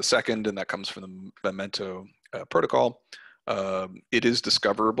down to the second, and that comes from the Memento protocol. It is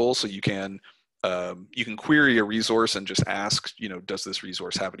discoverable, so you can query a resource and just ask, does this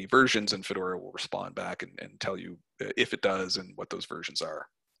resource have any versions? And Fedora will respond back and tell you if it does and what those versions are.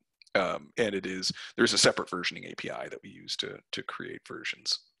 And there's a separate versioning API that we use to create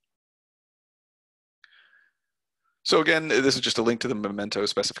versions. So again, this is just a link to the Memento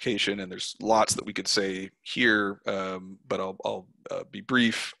specification, and there's lots that we could say here, but I'll be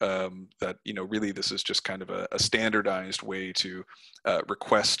brief. That really this is just kind of a standardized way to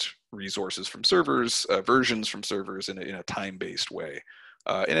request resources from servers, versions from servers in a time-based way,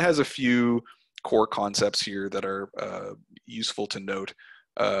 and it has a few core concepts here that are useful to note.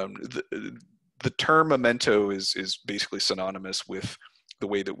 The term Memento is basically synonymous with the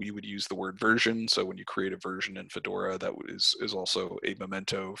way that we would use the word version. So when you create a version in Fedora, that is also a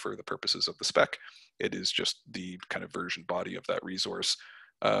memento for the purposes of the spec. It is just the kind of version body of that resource.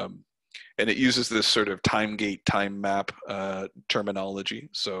 And it uses this sort of time gate, time map terminology.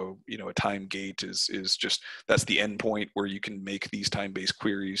 So, a time gate is just, that's the endpoint where you can make these time-based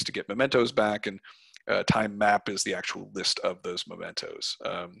queries to get mementos back. And time map is the actual list of those mementos.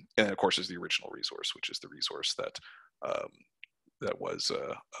 And of course is the original resource, which is the resource that was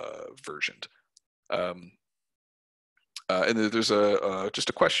versioned. And there's just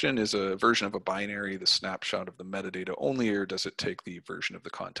a question: is a version of a binary the snapshot of the metadata only, or does it take the version of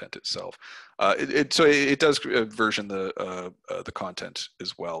the content itself? So it does version the content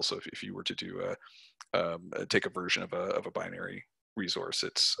as well. So if you were to do take a version of a binary resource,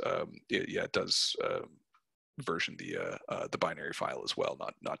 it does version the binary file as well,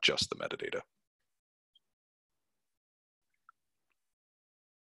 not just the metadata.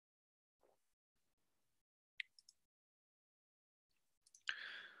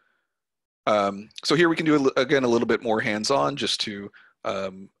 So here we can do, again, a little bit more hands-on just to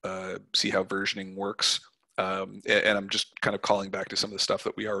see how versioning works. And I'm just kind of calling back to some of the stuff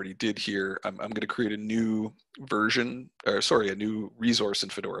that we already did here. I'm going to create a new version, a new resource in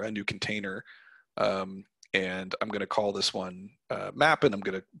Fedora, a new container. And I'm going to call this one map, and I'm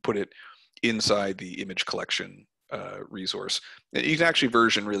going to put it inside the image collection resource. And you can actually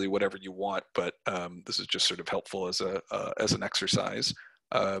version really whatever you want, but this is just sort of helpful as an exercise.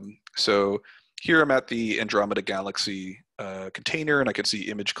 So here I'm at the Andromeda Galaxy container, and I can see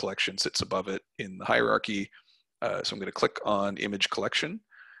image collection sits above it in the hierarchy. So I'm going to click on image collection.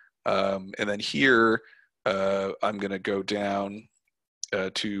 And then here, I'm going to go down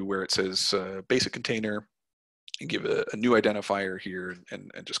to where it says basic container and give a new identifier here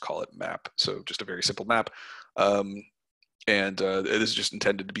and just call it map. So just a very simple map. And this is just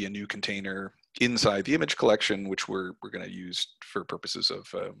intended to be a new container inside the image collection, which we're going to use for purposes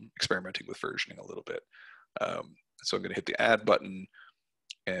of experimenting with versioning a little bit. So I'm going to hit the add button,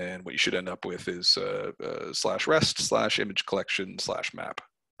 and what you should end up with is /rest /image collection /map.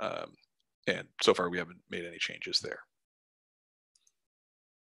 And so far we haven't made any changes there.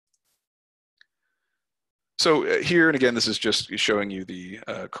 So here, and again, this is just showing you the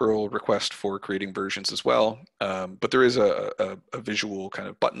curl request for creating versions as well. But there is a visual kind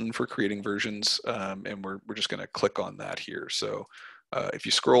of button for creating versions, and we're just going to click on that here. So if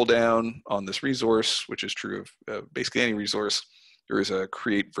you scroll down on this resource, which is true of basically any resource, there is a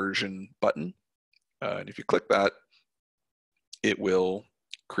create version button. And if you click that, it will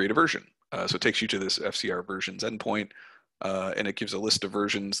create a version. So it takes you to this FCR versions endpoint, and it gives a list of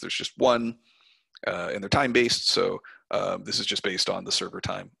versions. There's just one. And they're time-based, so this is just based on the server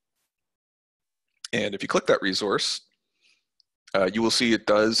time. And if you click that resource, you will see it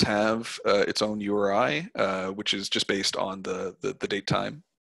does have its own URI, which is just based on the date time.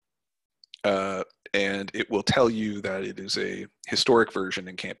 And it will tell you that it is a historic version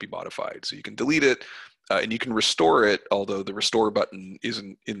and can't be modified. So you can delete it, and you can restore it, although the restore button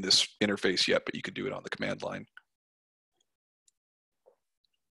isn't in this interface yet, but you can do it on the command line.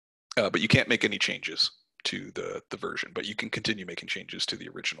 But you can't make any changes to the version, but you can continue making changes to the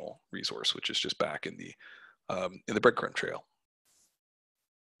original resource, which is just back in the breadcrumb trail.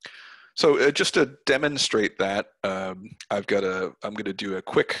 So just to demonstrate that, I'm going to do a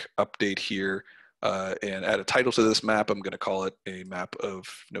quick update here and add a title to this map. I'm going to call it a map of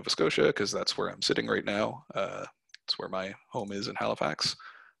Nova Scotia because that's where I'm sitting right now. It's where my home is in Halifax.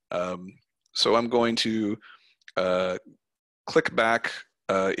 So I'm going to click back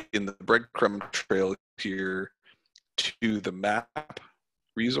in the breadcrumb trail here to the map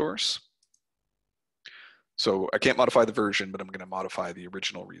resource. So I can't modify the version, but I'm going to modify the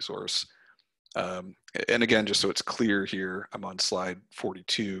original resource. And again, just so it's clear here, I'm on slide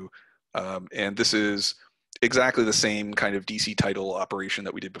 42. And this is exactly the same kind of DC title operation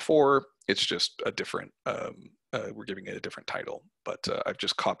that we did before. It's just a different, we're giving it a different title, but I've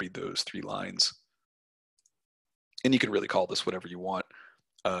just copied those 3 lines. And you can really call this whatever you want.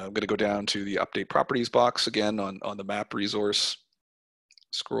 I'm going to go down to the update properties box again on the map resource,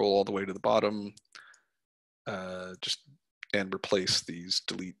 scroll all the way to the bottom, and replace these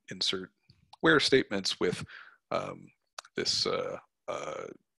delete, insert, where statements with this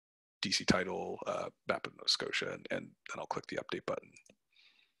DC title map of Nova Scotia, and then I'll click the update button.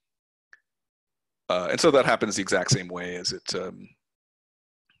 And so that happens the exact same way as it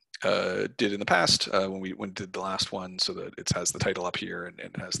did in the past when we did the last one, so that it has the title up here and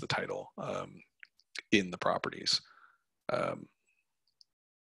it has the title in the properties.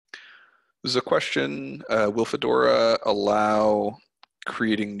 There's a question, will Fedora allow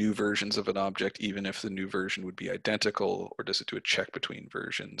creating new versions of an object even if the new version would be identical, or does it do a check between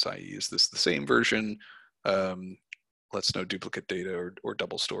versions, i.e. is this the same version? Let's know duplicate data or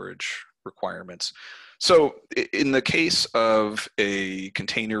double storage requirements. So in the case of a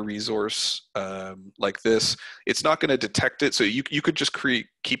container resource like this, it's not going to detect it. So you could just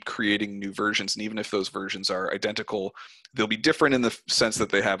keep creating new versions, and even if those versions are identical, they'll be different in the sense that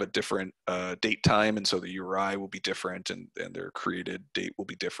they have a different date time, and so the URI will be different, and their created date will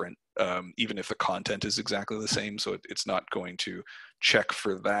be different, even if the content is exactly the same. So it's not going to check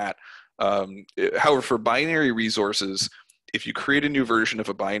for that. However, for binary resources, if you create a new version of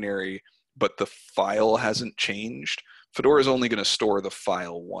a binary, but the file hasn't changed, Fedora is only going to store the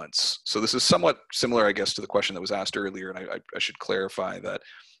file once. So this is somewhat similar, I guess, to the question that was asked earlier, and I should clarify that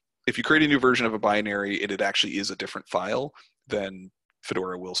if you create a new version of a binary and it actually is a different file, then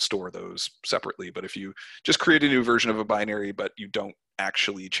Fedora will store those separately. But if you just create a new version of a binary, but you don't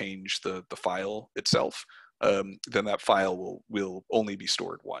actually change the file itself, then that file will only be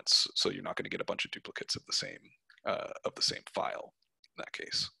stored once. So you're not going to get a bunch of duplicates of the same file in that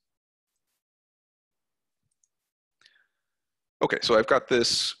case. Okay, so I've got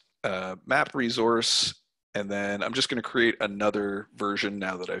this map resource, and then I'm just going to create another version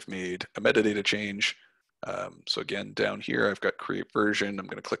now that I've made a metadata change. So again, down here, I've got create version. I'm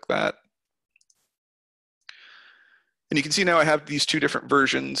going to click that. And you can see now I have these 2 different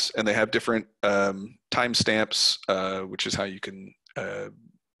versions, and they have different timestamps, which is how you can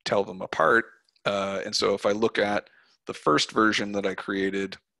tell them apart. And so if I look at the first version that I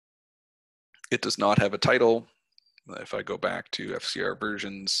created, it does not have a title. If I go back to FCR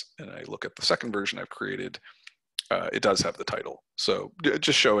versions and I look at the second version I've created, it does have the title. So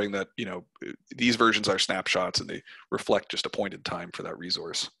just showing that, you know, these versions are snapshots and they reflect just a point in time for that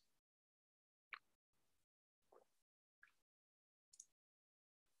resource.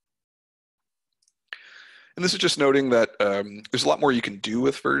 And this is just noting that there's a lot more you can do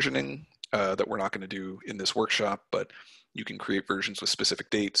with versioning that we're not going to do in this workshop, but you can create versions with specific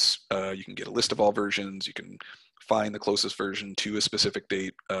dates. You can get a list of all versions. You can find the closest version to a specific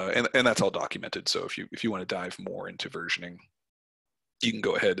date, and that's all documented. So if you want to dive more into versioning, you can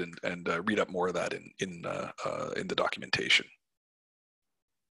go ahead and read up more of that in the documentation.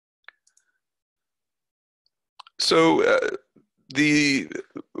 So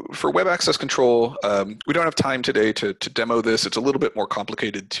for web access control, we don't have time today to demo this. It's a little bit more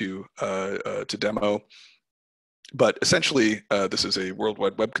complicated to demo. But essentially, this is a World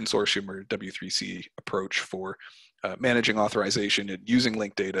Wide Web Consortium or W3C approach for managing authorization and using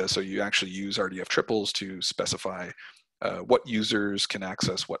linked data. So you actually use RDF triples to specify what users can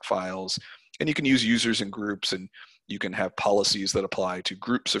access what files. And you can use users in groups, and you can have policies that apply to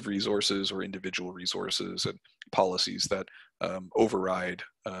groups of resources or individual resources, and policies that override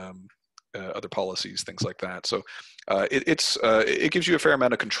other policies, things like that. So it gives you a fair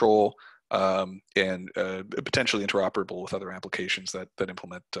amount of control, and potentially interoperable with other applications that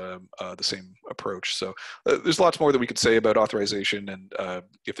implement the same approach. So there's lots more that we could say about authorization, and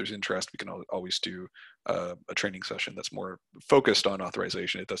if there's interest, we can always do a training session that's more focused on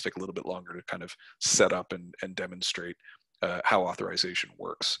authorization. It does take a little bit longer to kind of set up and demonstrate how authorization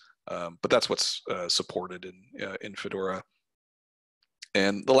works, but that's what's supported in Fedora.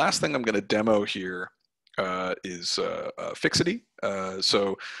 And the last thing I'm going to demo here is fixity.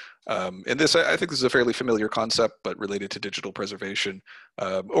 And this, I think this is a fairly familiar concept, but related to digital preservation.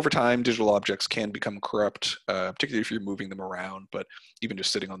 Over time, digital objects can become corrupt, particularly if you're moving them around, but even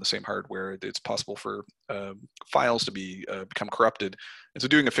just sitting on the same hardware, it's possible for files to become corrupted. And so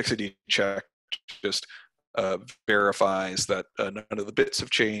doing a fixity check just verifies that none of the bits have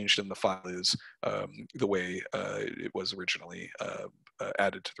changed and the file is the way it was originally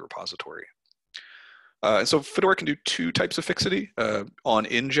added to the repository. And so Fedora can do two types of fixity. On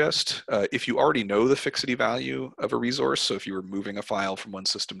ingest, if you already know the fixity value of a resource, so if you were moving a file from one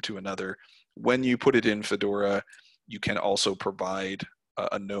system to another, when you put it in Fedora, you can also provide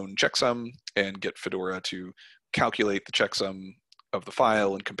a known checksum and get Fedora to calculate the checksum of the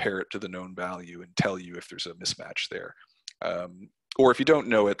file and compare it to the known value and tell you if there's a mismatch there. Or if you don't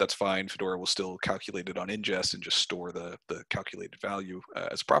know it, that's fine. Fedora will still calculate it on ingest and just store the calculated value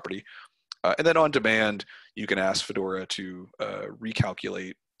as a property. And then on demand, you can ask Fedora to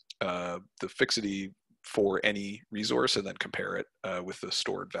recalculate the fixity for any resource and then compare it with the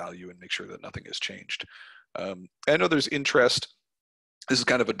stored value and make sure that nothing has changed. I know there's interest. This is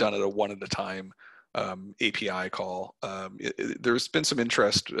kind of done at a one at a time API call. There's been some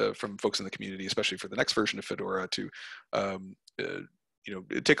interest from folks in the community, especially for the next version of Fedora, to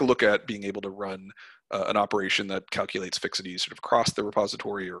take a look at being able to run an operation that calculates fixities sort of across the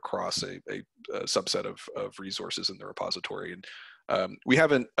repository or across a subset of resources in the repository. And we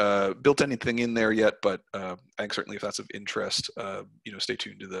haven't built anything in there yet, but I think certainly if that's of interest, stay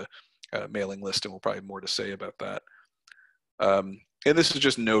tuned to the mailing list, and we'll probably have more to say about that. And this is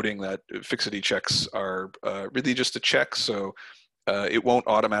just noting that fixity checks are really just a check, so it won't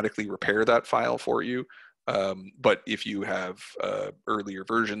automatically repair that file for you. But if you have earlier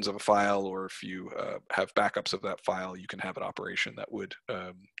versions of a file, or if you have backups of that file, you can have an operation that would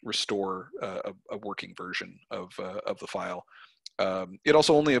restore a working version of the file. It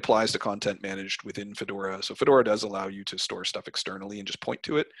also only applies to content managed within Fedora. So Fedora does allow you to store stuff externally and just point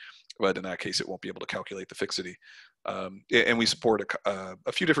to it, but in that case, it won't be able to calculate the fixity. And we support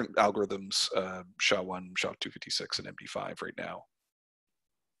a few different algorithms, SHA-1, SHA-256, and MD5 right now.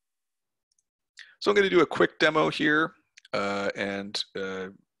 So I'm going to do a quick demo here, and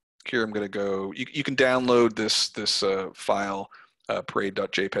here I'm going to go. You can download this file,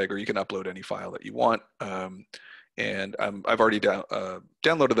 parade.jpg, or you can upload any file that you want. And I've already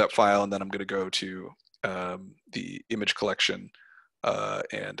downloaded that file, and then I'm going to go to the image collection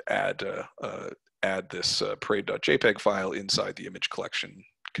and add this parade.jpg file inside the image collection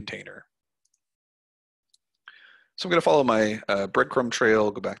container. So I'm going to follow my breadcrumb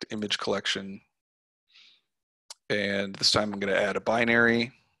trail, go back to image collection, and this time I'm going to add a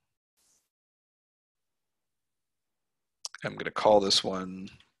binary. I'm going to call this one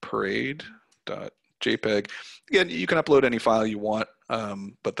parade.jpg. Again, you can upload any file you want,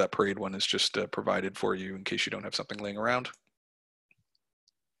 but that parade one is just provided for you in case you don't have something laying around.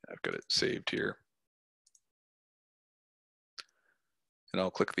 I've got it saved here. And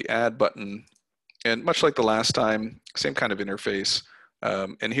I'll click the add button. And much like the last time, same kind of interface.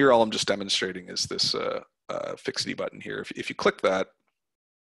 And here all I'm just demonstrating is this fixity button here. If you click that,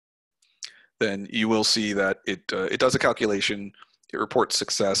 then you will see that it does a calculation. It reports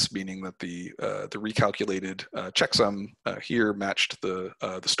success, meaning that the recalculated checksum here matched the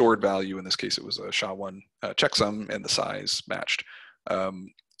stored value. In this case, it was a SHA-1 checksum, and the size matched.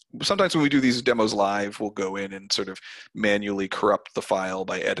 Sometimes when we do these demos live, we'll go in and sort of manually corrupt the file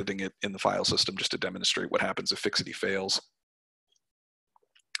by editing it in the file system just to demonstrate what happens if fixity fails.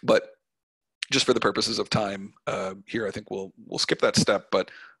 But just for the purposes of time here, I think we'll skip that step. But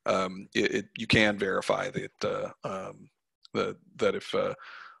you can verify that that if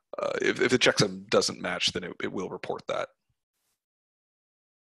the checksum doesn't match, then it will report that.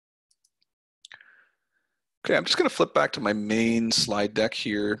 Okay, I'm just going to flip back to my main slide deck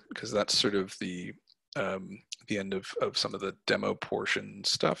here, because that's sort of the end of some of the demo portion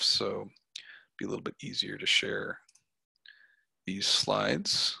stuff. So it'll be a little bit easier to share these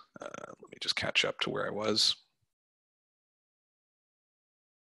slides. Let me just catch up to where I was.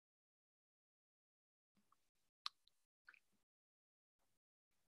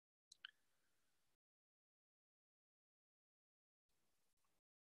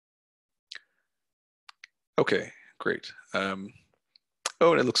 Okay, great. Oh,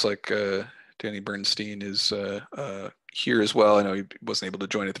 and it looks like Danny Bernstein is here as well. I know he wasn't able to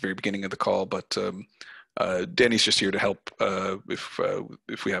join at the very beginning of the call, but Danny's just here to help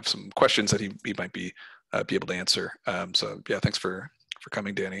if we have some questions that he might be able to answer. So yeah, thanks for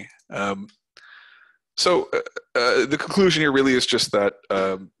coming, Danny. So the conclusion here really is just that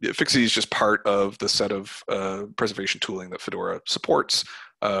fixity is just part of the set of preservation tooling that Fedora supports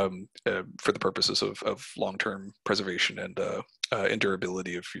for the purposes of long-term preservation and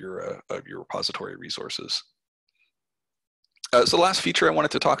durability of your repository resources. So the last feature I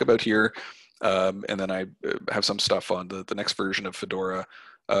wanted to talk about here, and then I have some stuff on the next version of Fedora,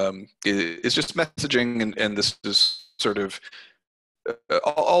 is just messaging, and this is sort of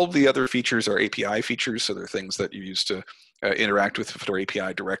all the other features are API features, so they're things that you use to interact with the Fedora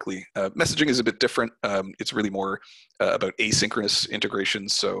API directly. Messaging is a bit different. It's really more about asynchronous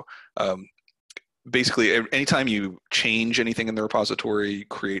integrations. So basically, anytime you change anything in the repository,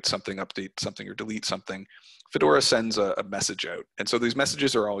 create something, update something, or delete something, Fedora sends a message out. And so these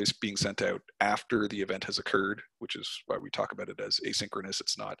messages are always being sent out after the event has occurred, which is why we talk about it as asynchronous.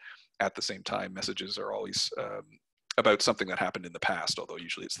 It's not at the same time. Messages are always about something that happened in the past, although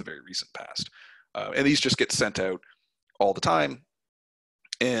usually it's the very recent past. And these just get sent out all the time.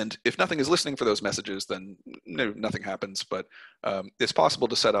 And if nothing is listening for those messages, then nothing happens. But it's possible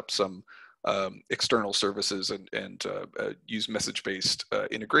to set up some external services and use message-based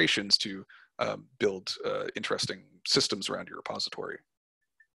integrations to build interesting systems around your repository.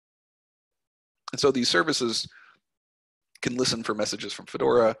 And so these services can listen for messages from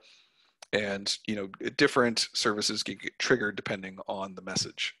Fedora, and different services can get triggered depending on the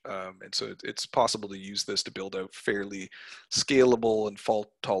message. And so it's possible to use this to build out fairly scalable and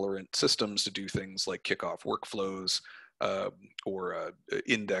fault-tolerant systems to do things like kick off workflows, or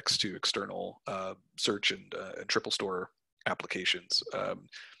index to external search and triple store applications.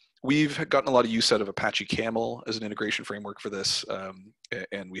 We've gotten a lot of use out of Apache Camel as an integration framework for this,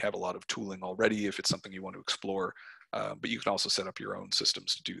 and we have a lot of tooling already if it's something you want to explore, but you can also set up your own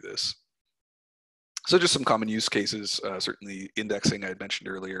systems to do this. So just some common use cases, certainly indexing I had mentioned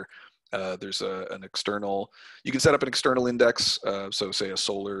earlier. There's an external, you can set up an external index, so say a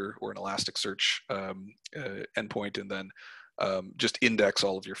Solr or an Elasticsearch endpoint, and then just index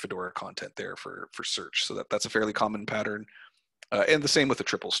all of your Fedora content there for search. So that's a fairly common pattern. And the same with the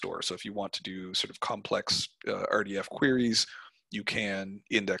triple store. So if you want to do sort of complex RDF queries, you can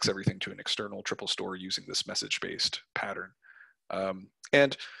index everything to an external triple store using this message-based pattern.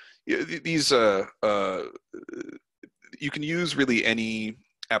 And these, you can use really any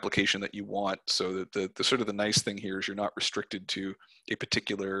application that you want. So that the sort of the nice thing here is you're not restricted to a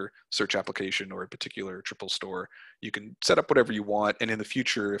particular search application or a particular triple store. You can set up whatever you want, and in the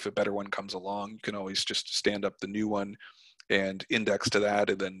future, if a better one comes along, you can always just stand up the new one and index to that,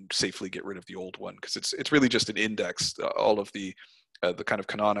 and then safely get rid of the old one, because it's really just an index. All of the kind of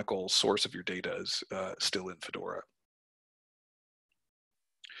canonical source of your data is still in Fedora.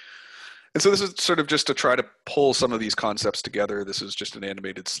 And so this is sort of just to try to pull some of these concepts together. This is just an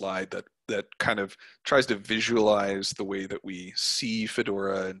animated slide that kind of tries to visualize the way that we see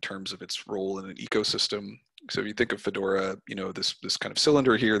Fedora in terms of its role in an ecosystem. So if you think of Fedora, this kind of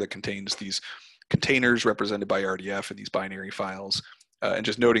cylinder here that contains these containers represented by RDF and these binary files, and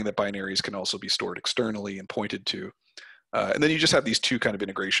just noting that binaries can also be stored externally and pointed to. And then you just have these two kind of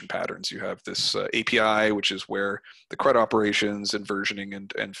integration patterns. You have this API, which is where the CRUD operations and versioning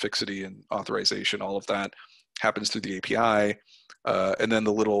and fixity and authorization, all of that happens through the API. And then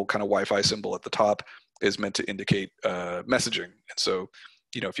the little kind of Wi-Fi symbol at the top is meant to indicate messaging. And so,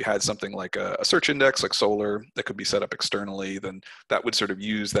 if you had something like a search index like Solr that could be set up externally, then that would sort of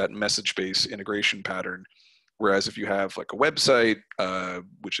use that message-based integration pattern. Whereas if you have like a website,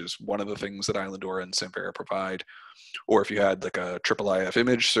 which is one of the things that Islandora and Samvera provide, or if you had like a IIIF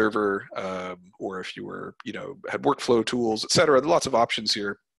image server, or if you were, had workflow tools, et cetera, lots of options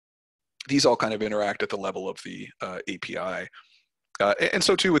here. These all kind of interact at the level of the API. And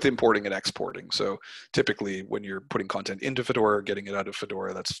so too with importing and exporting. So typically when you're putting content into Fedora, getting it out of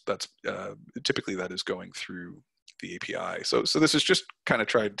Fedora, that's typically that is going through the API. So this is just kind of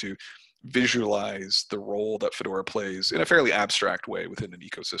trying to visualize the role that Fedora plays in a fairly abstract way within an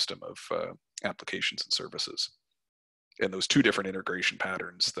ecosystem of applications and services. And those two different integration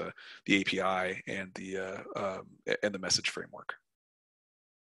patterns, the API and the message framework.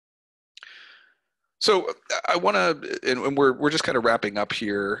 So I want to, and we're just kind of wrapping up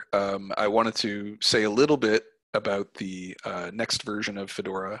here. I wanted to say a little bit about the next version of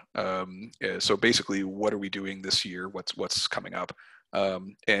Fedora. So basically, what are we doing this year? What's coming up?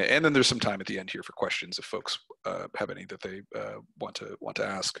 And then there's some time at the end here for questions if folks have any that they want to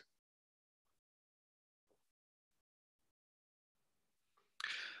ask.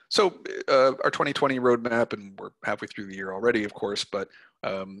 So our 2020 roadmap, and we're halfway through the year already, of course, but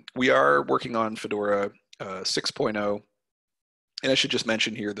we are working on Fedora 6.0. And I should just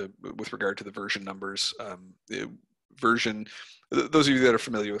mention here with regard to the version numbers, those of you that are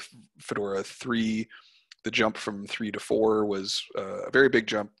familiar with Fedora 3, the jump from 3 to 4 was a very big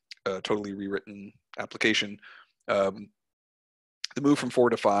jump, totally rewritten application. The move from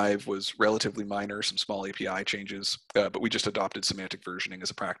 4 to 5 was relatively minor, some small API changes, but we just adopted semantic versioning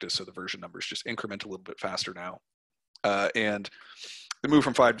as a practice, so the version numbers just increment a little bit faster now. And the move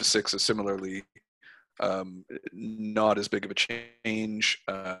from 5 to 6 is similarly not as big of a change,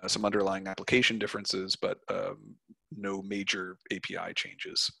 some underlying application differences, but no major API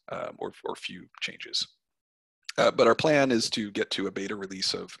changes or few changes. But our plan is to get to a beta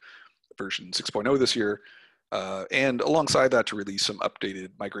release of version 6.0 this year, and alongside that to release some updated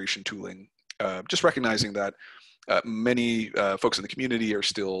migration tooling, just recognizing that many folks in the community are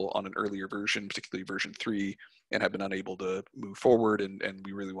still on an earlier version, particularly version 3, and have been unable to move forward, and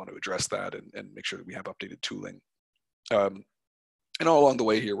we really want to address that and make sure that we have updated tooling. And all along the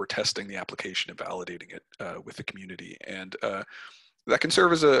way here, we're testing the application and validating it with the community. And that can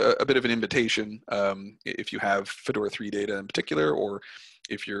serve as a bit of an invitation if you have Fedora 3 data in particular, or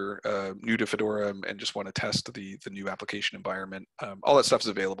if you're new to Fedora and just want to test the new application environment. All that stuff is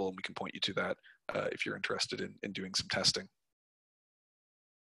available, and we can point you to that if you're interested in doing some testing.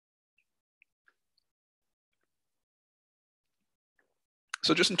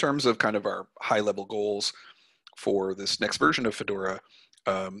 So just in terms of kind of our high-level goals for this next version of Fedora,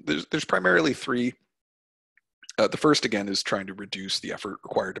 there's primarily 3. The first, again, is trying to reduce the effort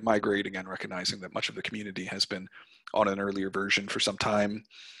required to migrate, again, recognizing that much of the community has been on an earlier version for some time.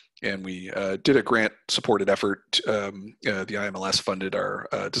 And we did a grant-supported effort. The IMLS funded our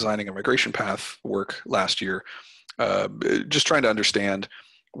designing a migration path work last year, just trying to understand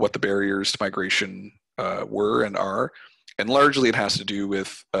what the barriers to migration were and are. And largely it has to do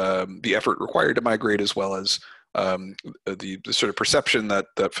with the effort required to migrate, as well as the sort of perception that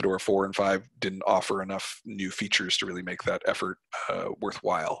Fedora 4 and 5 didn't offer enough new features to really make that effort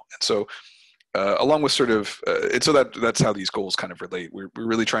worthwhile. And so along with sort of, and so that's how these goals kind of relate. We're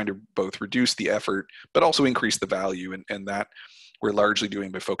really trying to both reduce the effort, but also increase the value, and that we're largely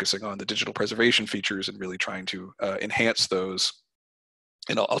doing by focusing on the digital preservation features and really trying to enhance those.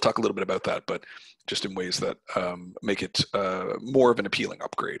 And I'll talk a little bit about that, but just in ways that make it more of an appealing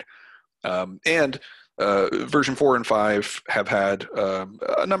upgrade. And version 4 and 5 have had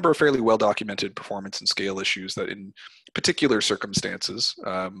a number of fairly well-documented performance and scale issues that in particular circumstances,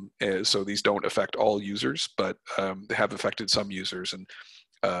 so these don't affect all users, but they have affected some users, and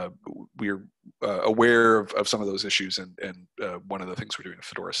we're aware of some of those issues, and one of the things we're doing in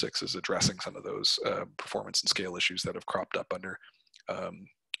Fedora 6 is addressing some of those performance and scale issues that have cropped up under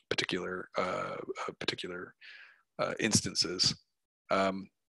particular instances.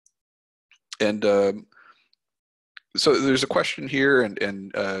 So there's a question here,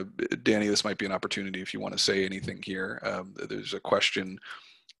 and Danny, this might be an opportunity if you want to say anything here. There's a question,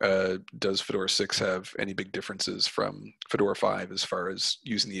 does Fedora 6 have any big differences from Fedora 5 as far as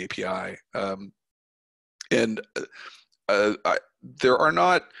using the API? There are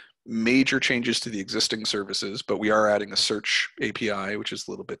not major changes to the existing services, but we are adding a search API, which is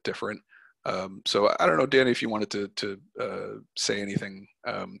a little bit different. So I don't know, Danny, if you wanted to say anything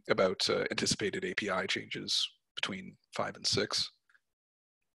about anticipated API changes between 5 and 6.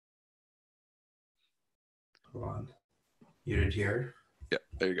 Hold on. Muted here. Yeah,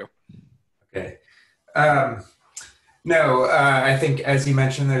 there you go. Okay. No, I think as you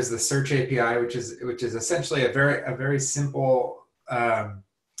mentioned, there's the search API, which is essentially a very simple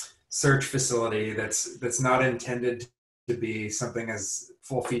search facility that's not intended to be something as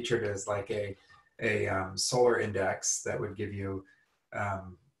full featured as like a Solar index that would give you,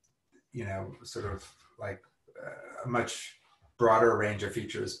 sort of like a much broader range of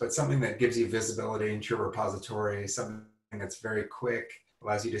features, but something that gives you visibility into your repository, something that's very quick,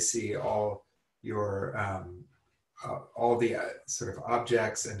 allows you to see all your all the sort of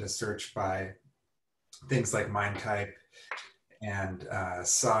objects, and to search by things like MIME type and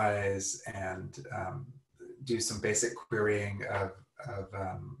size, and do some basic querying of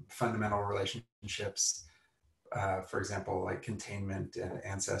fundamental relationships, for example, like containment and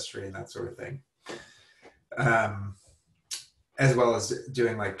ancestry and that sort of thing. As well as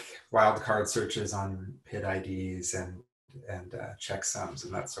doing like wildcard searches on PID IDs and checksums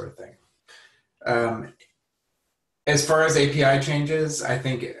and that sort of thing. As far as API changes, I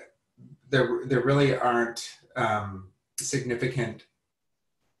think there really aren't significant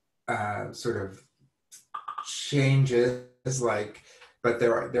sort of changes, but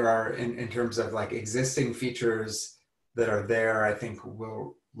there are in terms of like existing features that are there, I think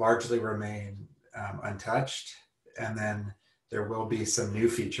will largely remain untouched. And then there will be some new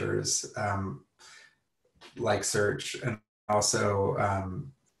features like search, and also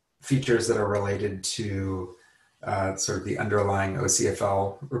features that are related to sort of the underlying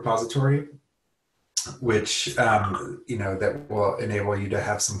OCFL repository, which that will enable you to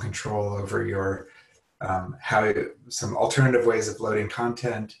have some control over your some alternative ways of loading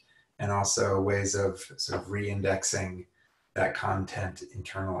content, and also ways of sort of re-indexing that content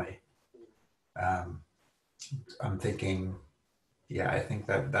internally. I'm thinking, yeah, I think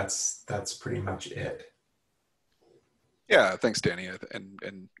that's pretty much it. Yeah, thanks, Danny.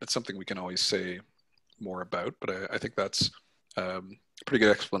 And it's something we can always say more about, but I think that's a pretty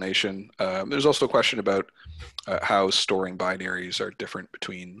good explanation. There's also a question about how storing binaries are different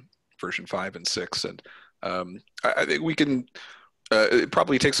between version 5 and 6. And I think we can, it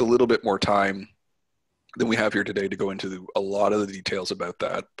probably takes a little bit more time than we have here today to go into a lot of the details about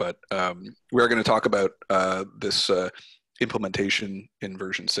that. But we are going to talk about this implementation in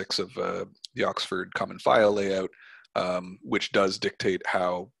version 6 of the Oxford Common File layout, which does dictate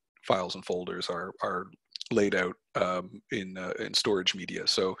how files and folders are laid out in storage media.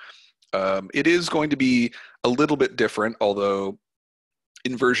 So it is going to be a little bit different, although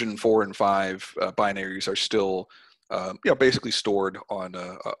in version 4 and 5, binaries are still basically stored on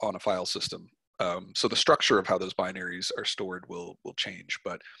a file system. So the structure of how those binaries are stored will change.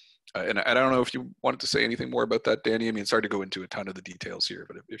 But and I don't know if you wanted to say anything more about that, Danny. I mean, it's hard to go into a ton of the details here,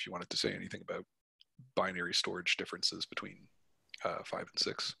 but if you wanted to say anything about binary storage differences between 5 and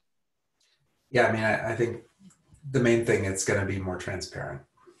 6. Yeah, I mean, I think the main thing is going to be more transparent,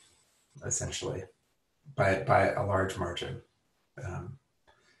 essentially, by a large margin.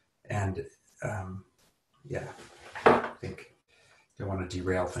 And yeah, I think don't want to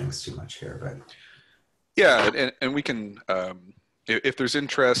derail things too much here, but yeah, and we can if there's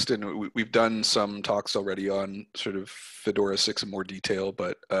interest, and we've done some talks already on sort of Fedora 6 in more detail,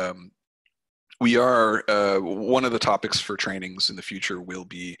 but we are one of the topics for trainings in the future will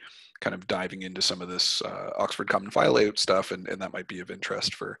be kind of diving into some of this Oxford Common File layout stuff, and that might be of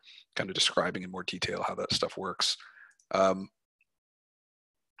interest for kind of describing in more detail how that stuff works.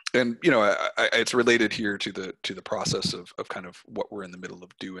 And you know, it's related here to the process of kind of what we're in the middle of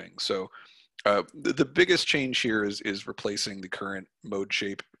doing. So the biggest change here is replacing the current mode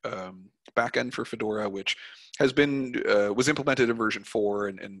shape backend for Fedora, which has been was implemented in version 4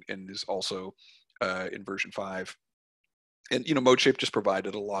 and is also in version 5. And you know, mode shape just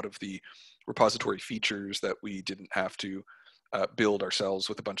provided a lot of the repository features that we didn't have to build ourselves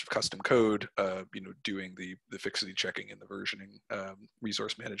with a bunch of custom code, you know, doing the fixity checking and the versioning,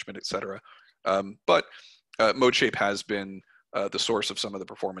 resource management, etc. But mode shape has been the source of some of the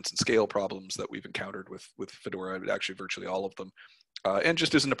performance and scale problems that we've encountered with Fedora, actually virtually all of them, and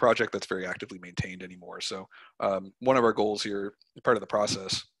just isn't a project that's very actively maintained anymore. So one of our goals here, part of the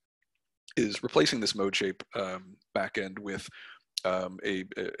process, is replacing this mode shape backend with a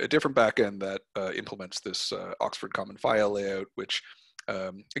different backend that implements this Oxford Common File layout, which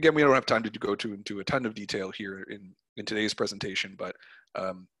again, we don't have time to go into a ton of detail here in today's presentation, but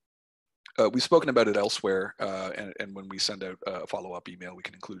we've spoken about it elsewhere, and when we send out a follow-up email, we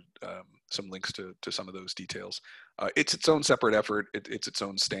can include some links to some of those details. It's its own separate effort. It's its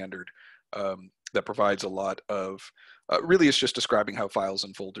own standard that provides a lot of, really it's just describing how files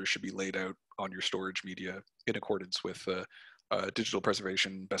and folders should be laid out on your storage media in accordance with digital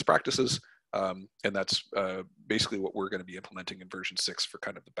preservation best practices. And that's basically what we're going to be implementing in version 6 for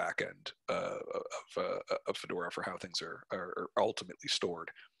kind of the back end of Fedora for how things are ultimately stored.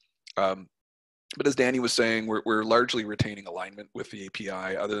 But as Danny was saying, we're largely retaining alignment with the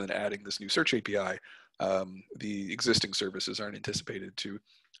API. Other than adding this new search API, the existing services aren't anticipated to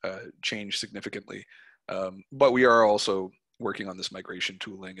change significantly. But we are also working on this migration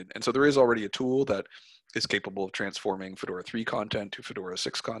tooling. And so there is already a tool that is capable of transforming Fedora 3 content to Fedora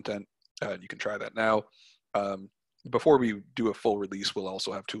 6 content. You can try that now. Before we do a full release, we'll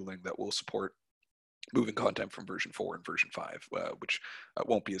also have tooling that will support moving content from version 4 and version 5, which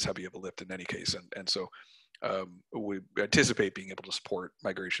won't be as heavy of a lift in any case. And so we anticipate being able to support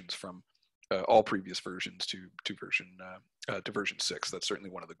migrations from all previous versions to version 6. That's certainly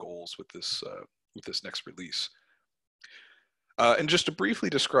one of the goals with this next release. And just to briefly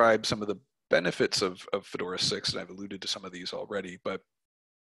describe some of the benefits of Fedora 6, and I've alluded to some of these already, but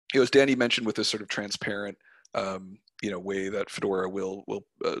as Danny mentioned, with this sort of transparent way that Fedora will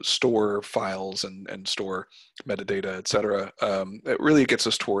store files and store metadata, et cetera, it really gets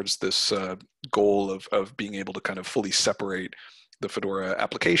us towards this goal of being able to kind of fully separate the Fedora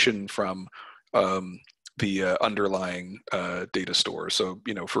application from the underlying data store. So,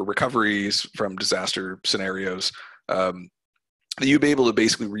 for recoveries from disaster scenarios, you'll be able to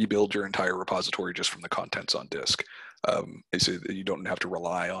basically rebuild your entire repository just from the contents on disk. So you don't have to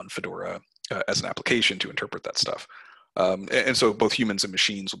rely on Fedora as an application to interpret that stuff. And so both humans and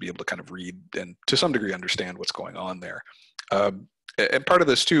machines will be able to kind of read and to some degree understand what's going on there. And part of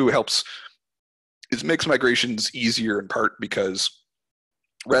this too makes migrations easier in part because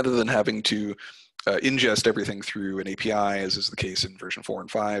rather than having to ingest everything through an API, as is the case in version 4 and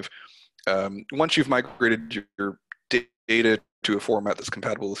 5, once you've migrated your data to a format that's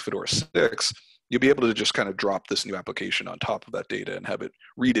compatible with Fedora 6, you'll be able to just kind of drop this new application on top of that data and have it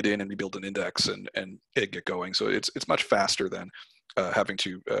read it in and rebuild an index and get going. So it's much faster than having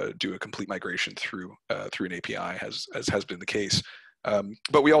to do a complete migration through an API, as has been the case.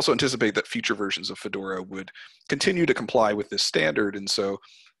 But we also anticipate that future versions of Fedora would continue to comply with this standard, and so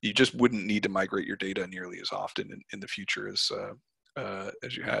you just wouldn't need to migrate your data nearly as often in the future as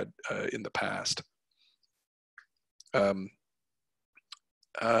you had in the past.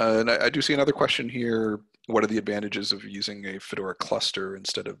 And I do see another question here. What are the advantages of using a Fedora cluster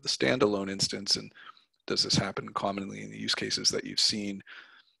instead of the standalone instance? And does this happen commonly in the use cases that you've seen?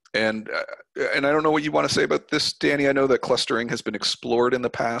 And I don't know what you want to say about this, Danny. I know that clustering has been explored in the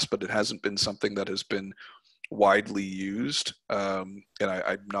past, but it hasn't been something that has been widely used. And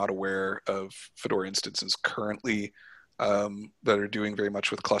I'm not aware of Fedora instances currently that are doing very much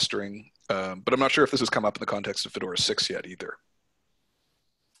with clustering. But I'm not sure if this has come up in the context of Fedora 6 yet either.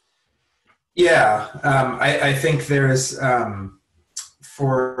 Yeah, I think there's for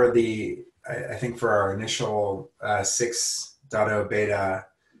our initial 6.0 beta,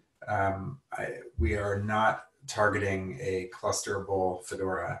 we are not targeting a clusterable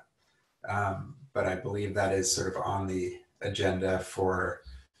Fedora, but I believe that is sort of on the agenda for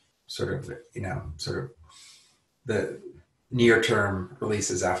sort of the near-term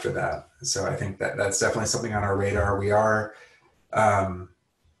releases after that. So I think that that's definitely something on our radar. We are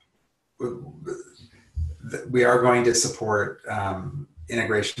going to support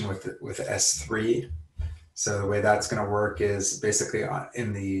integration with S3. So the way that's going to work is basically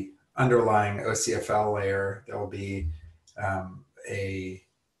in the underlying OCFL layer, there will be a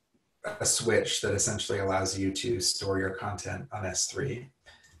switch that essentially allows you to store your content on S3.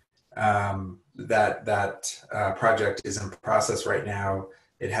 That project is in process right now.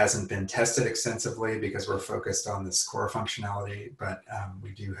 It hasn't been tested extensively because we're focused on this core functionality, but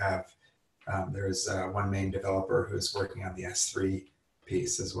we do have, there is one main developer who's working on the S3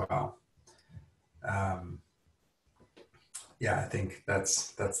 piece as well. Yeah, I think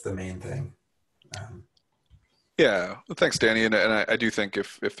that's the main thing. Yeah, well, thanks, Danny. And I do think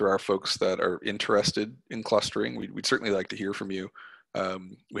if there are folks that are interested in clustering, we'd certainly like to hear from you.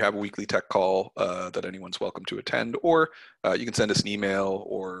 We have a weekly tech call that anyone's welcome to attend, or you can send us an email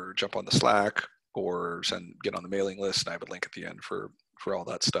or jump on the Slack or get on the mailing list, and I have a link at the end for all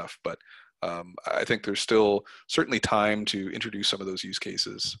that stuff. But I think there's still certainly time to introduce some of those use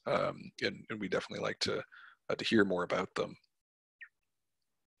cases, and we definitely like to hear more about them.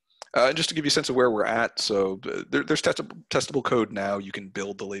 Just to give you a sense of where we're at, so there's testable code now. You can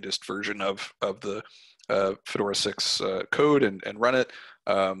build the latest version of the Fedora 6 code and run it.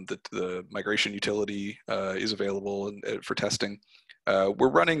 The migration utility is available for testing. We're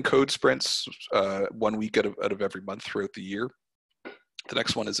running code sprints 1 week out of every month throughout the year. The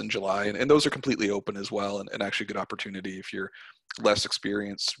next one is in July, and those are completely open as well, and actually a good opportunity if you're less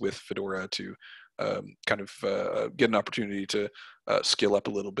experienced with Fedora to kind of get an opportunity to skill up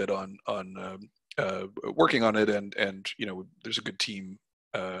a little bit on working on it, and you know, there's a good team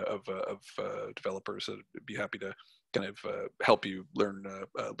of developers that would be happy to kind of help you learn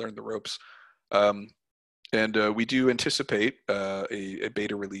the ropes. And we do anticipate a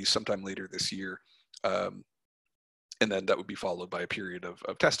beta release sometime later this year, and then that would be followed by a period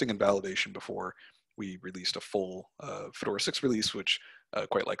of testing and validation before we released a full Fedora 6 release, which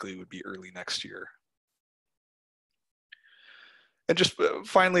quite likely would be early next year. And just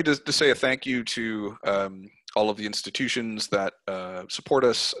finally, to say a thank you to all of the institutions that support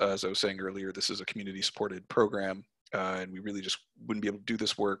us. As I was saying earlier, this is a community-supported program, and we really just wouldn't be able to do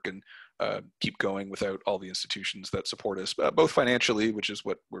this work and keep going without all the institutions that support us, both financially, which is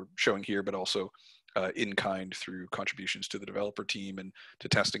what we're showing here, but also in kind through contributions to the developer team and to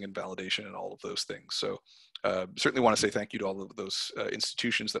testing and validation and all of those things. So certainly want to say thank you to all of those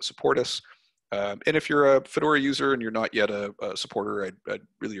institutions that support us. And if you're a Fedora user and you're not yet a supporter, I'd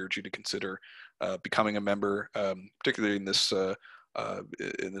really urge you to consider becoming a member, particularly in this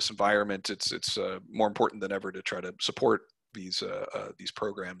environment. It's more important than ever to try to support these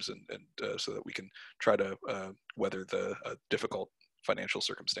programs and so that we can try to weather the difficult financial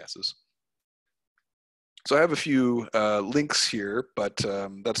circumstances. So I have a few links here, but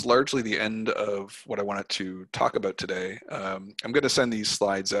that's largely the end of what I wanted to talk about today. I'm going to send these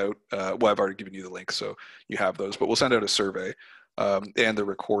slides out. Well, I've already given you the link, so you have those, but we'll send out a survey and the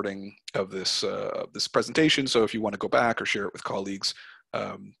recording of this presentation. So if you want to go back or share it with colleagues,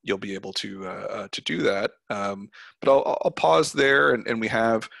 you'll be able to do that. But I'll pause there, and we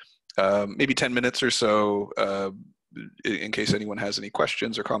have maybe 10 minutes or so in case anyone has any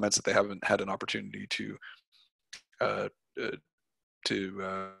questions or comments that they haven't had an opportunity to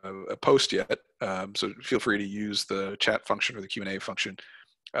post yet. So feel free to use the chat function or the Q&A function,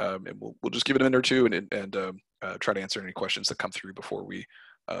 and we'll just give it a minute or two and try to answer any questions that come through before we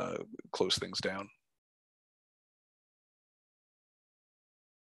close things down.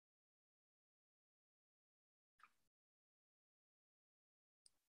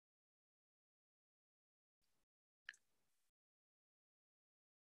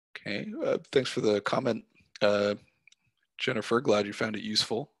 Okay, thanks for the comment, Jennifer. Glad you found it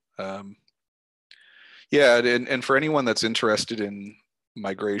useful. Yeah, and for anyone that's interested in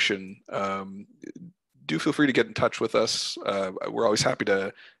migration, do feel free to get in touch with us. We're always happy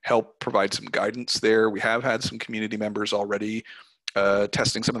to help provide some guidance there. We have had some community members already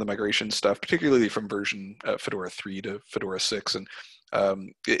testing some of the migration stuff, particularly from version Fedora 3 to Fedora 6. And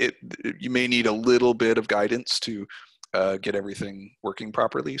you may need a little bit of guidance to get everything working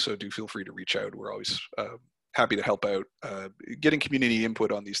properly. So do feel free to reach out. We're always happy to help out. Getting community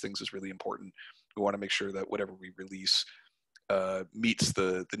input on these things is really important. We want to make sure that whatever we release meets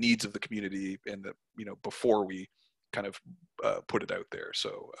the needs of the community, and that, before we kind of put it out there.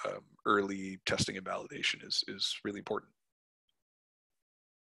 So early testing and validation is really important.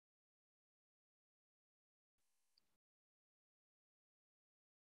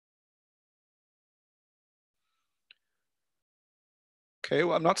 Okay,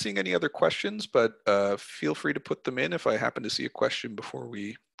 well, I'm not seeing any other questions, but feel free to put them in. If I happen to see a question before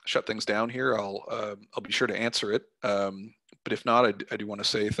we shut things down here, I'll be sure to answer it. But if not, I do want to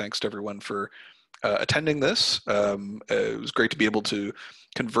say thanks to everyone for attending this. It was great to be able to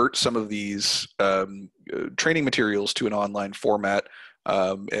convert some of these training materials to an online format.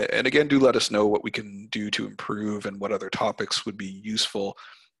 And again, do let us know what we can do to improve and what other topics would be useful.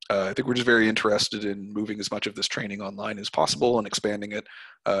 I think we're just very interested in moving as much of this training online as possible and expanding it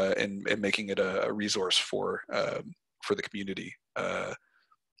and making it a resource for the community.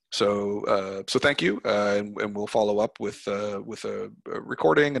 So thank you, and we'll follow up with a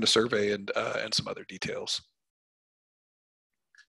recording and a survey and some other details.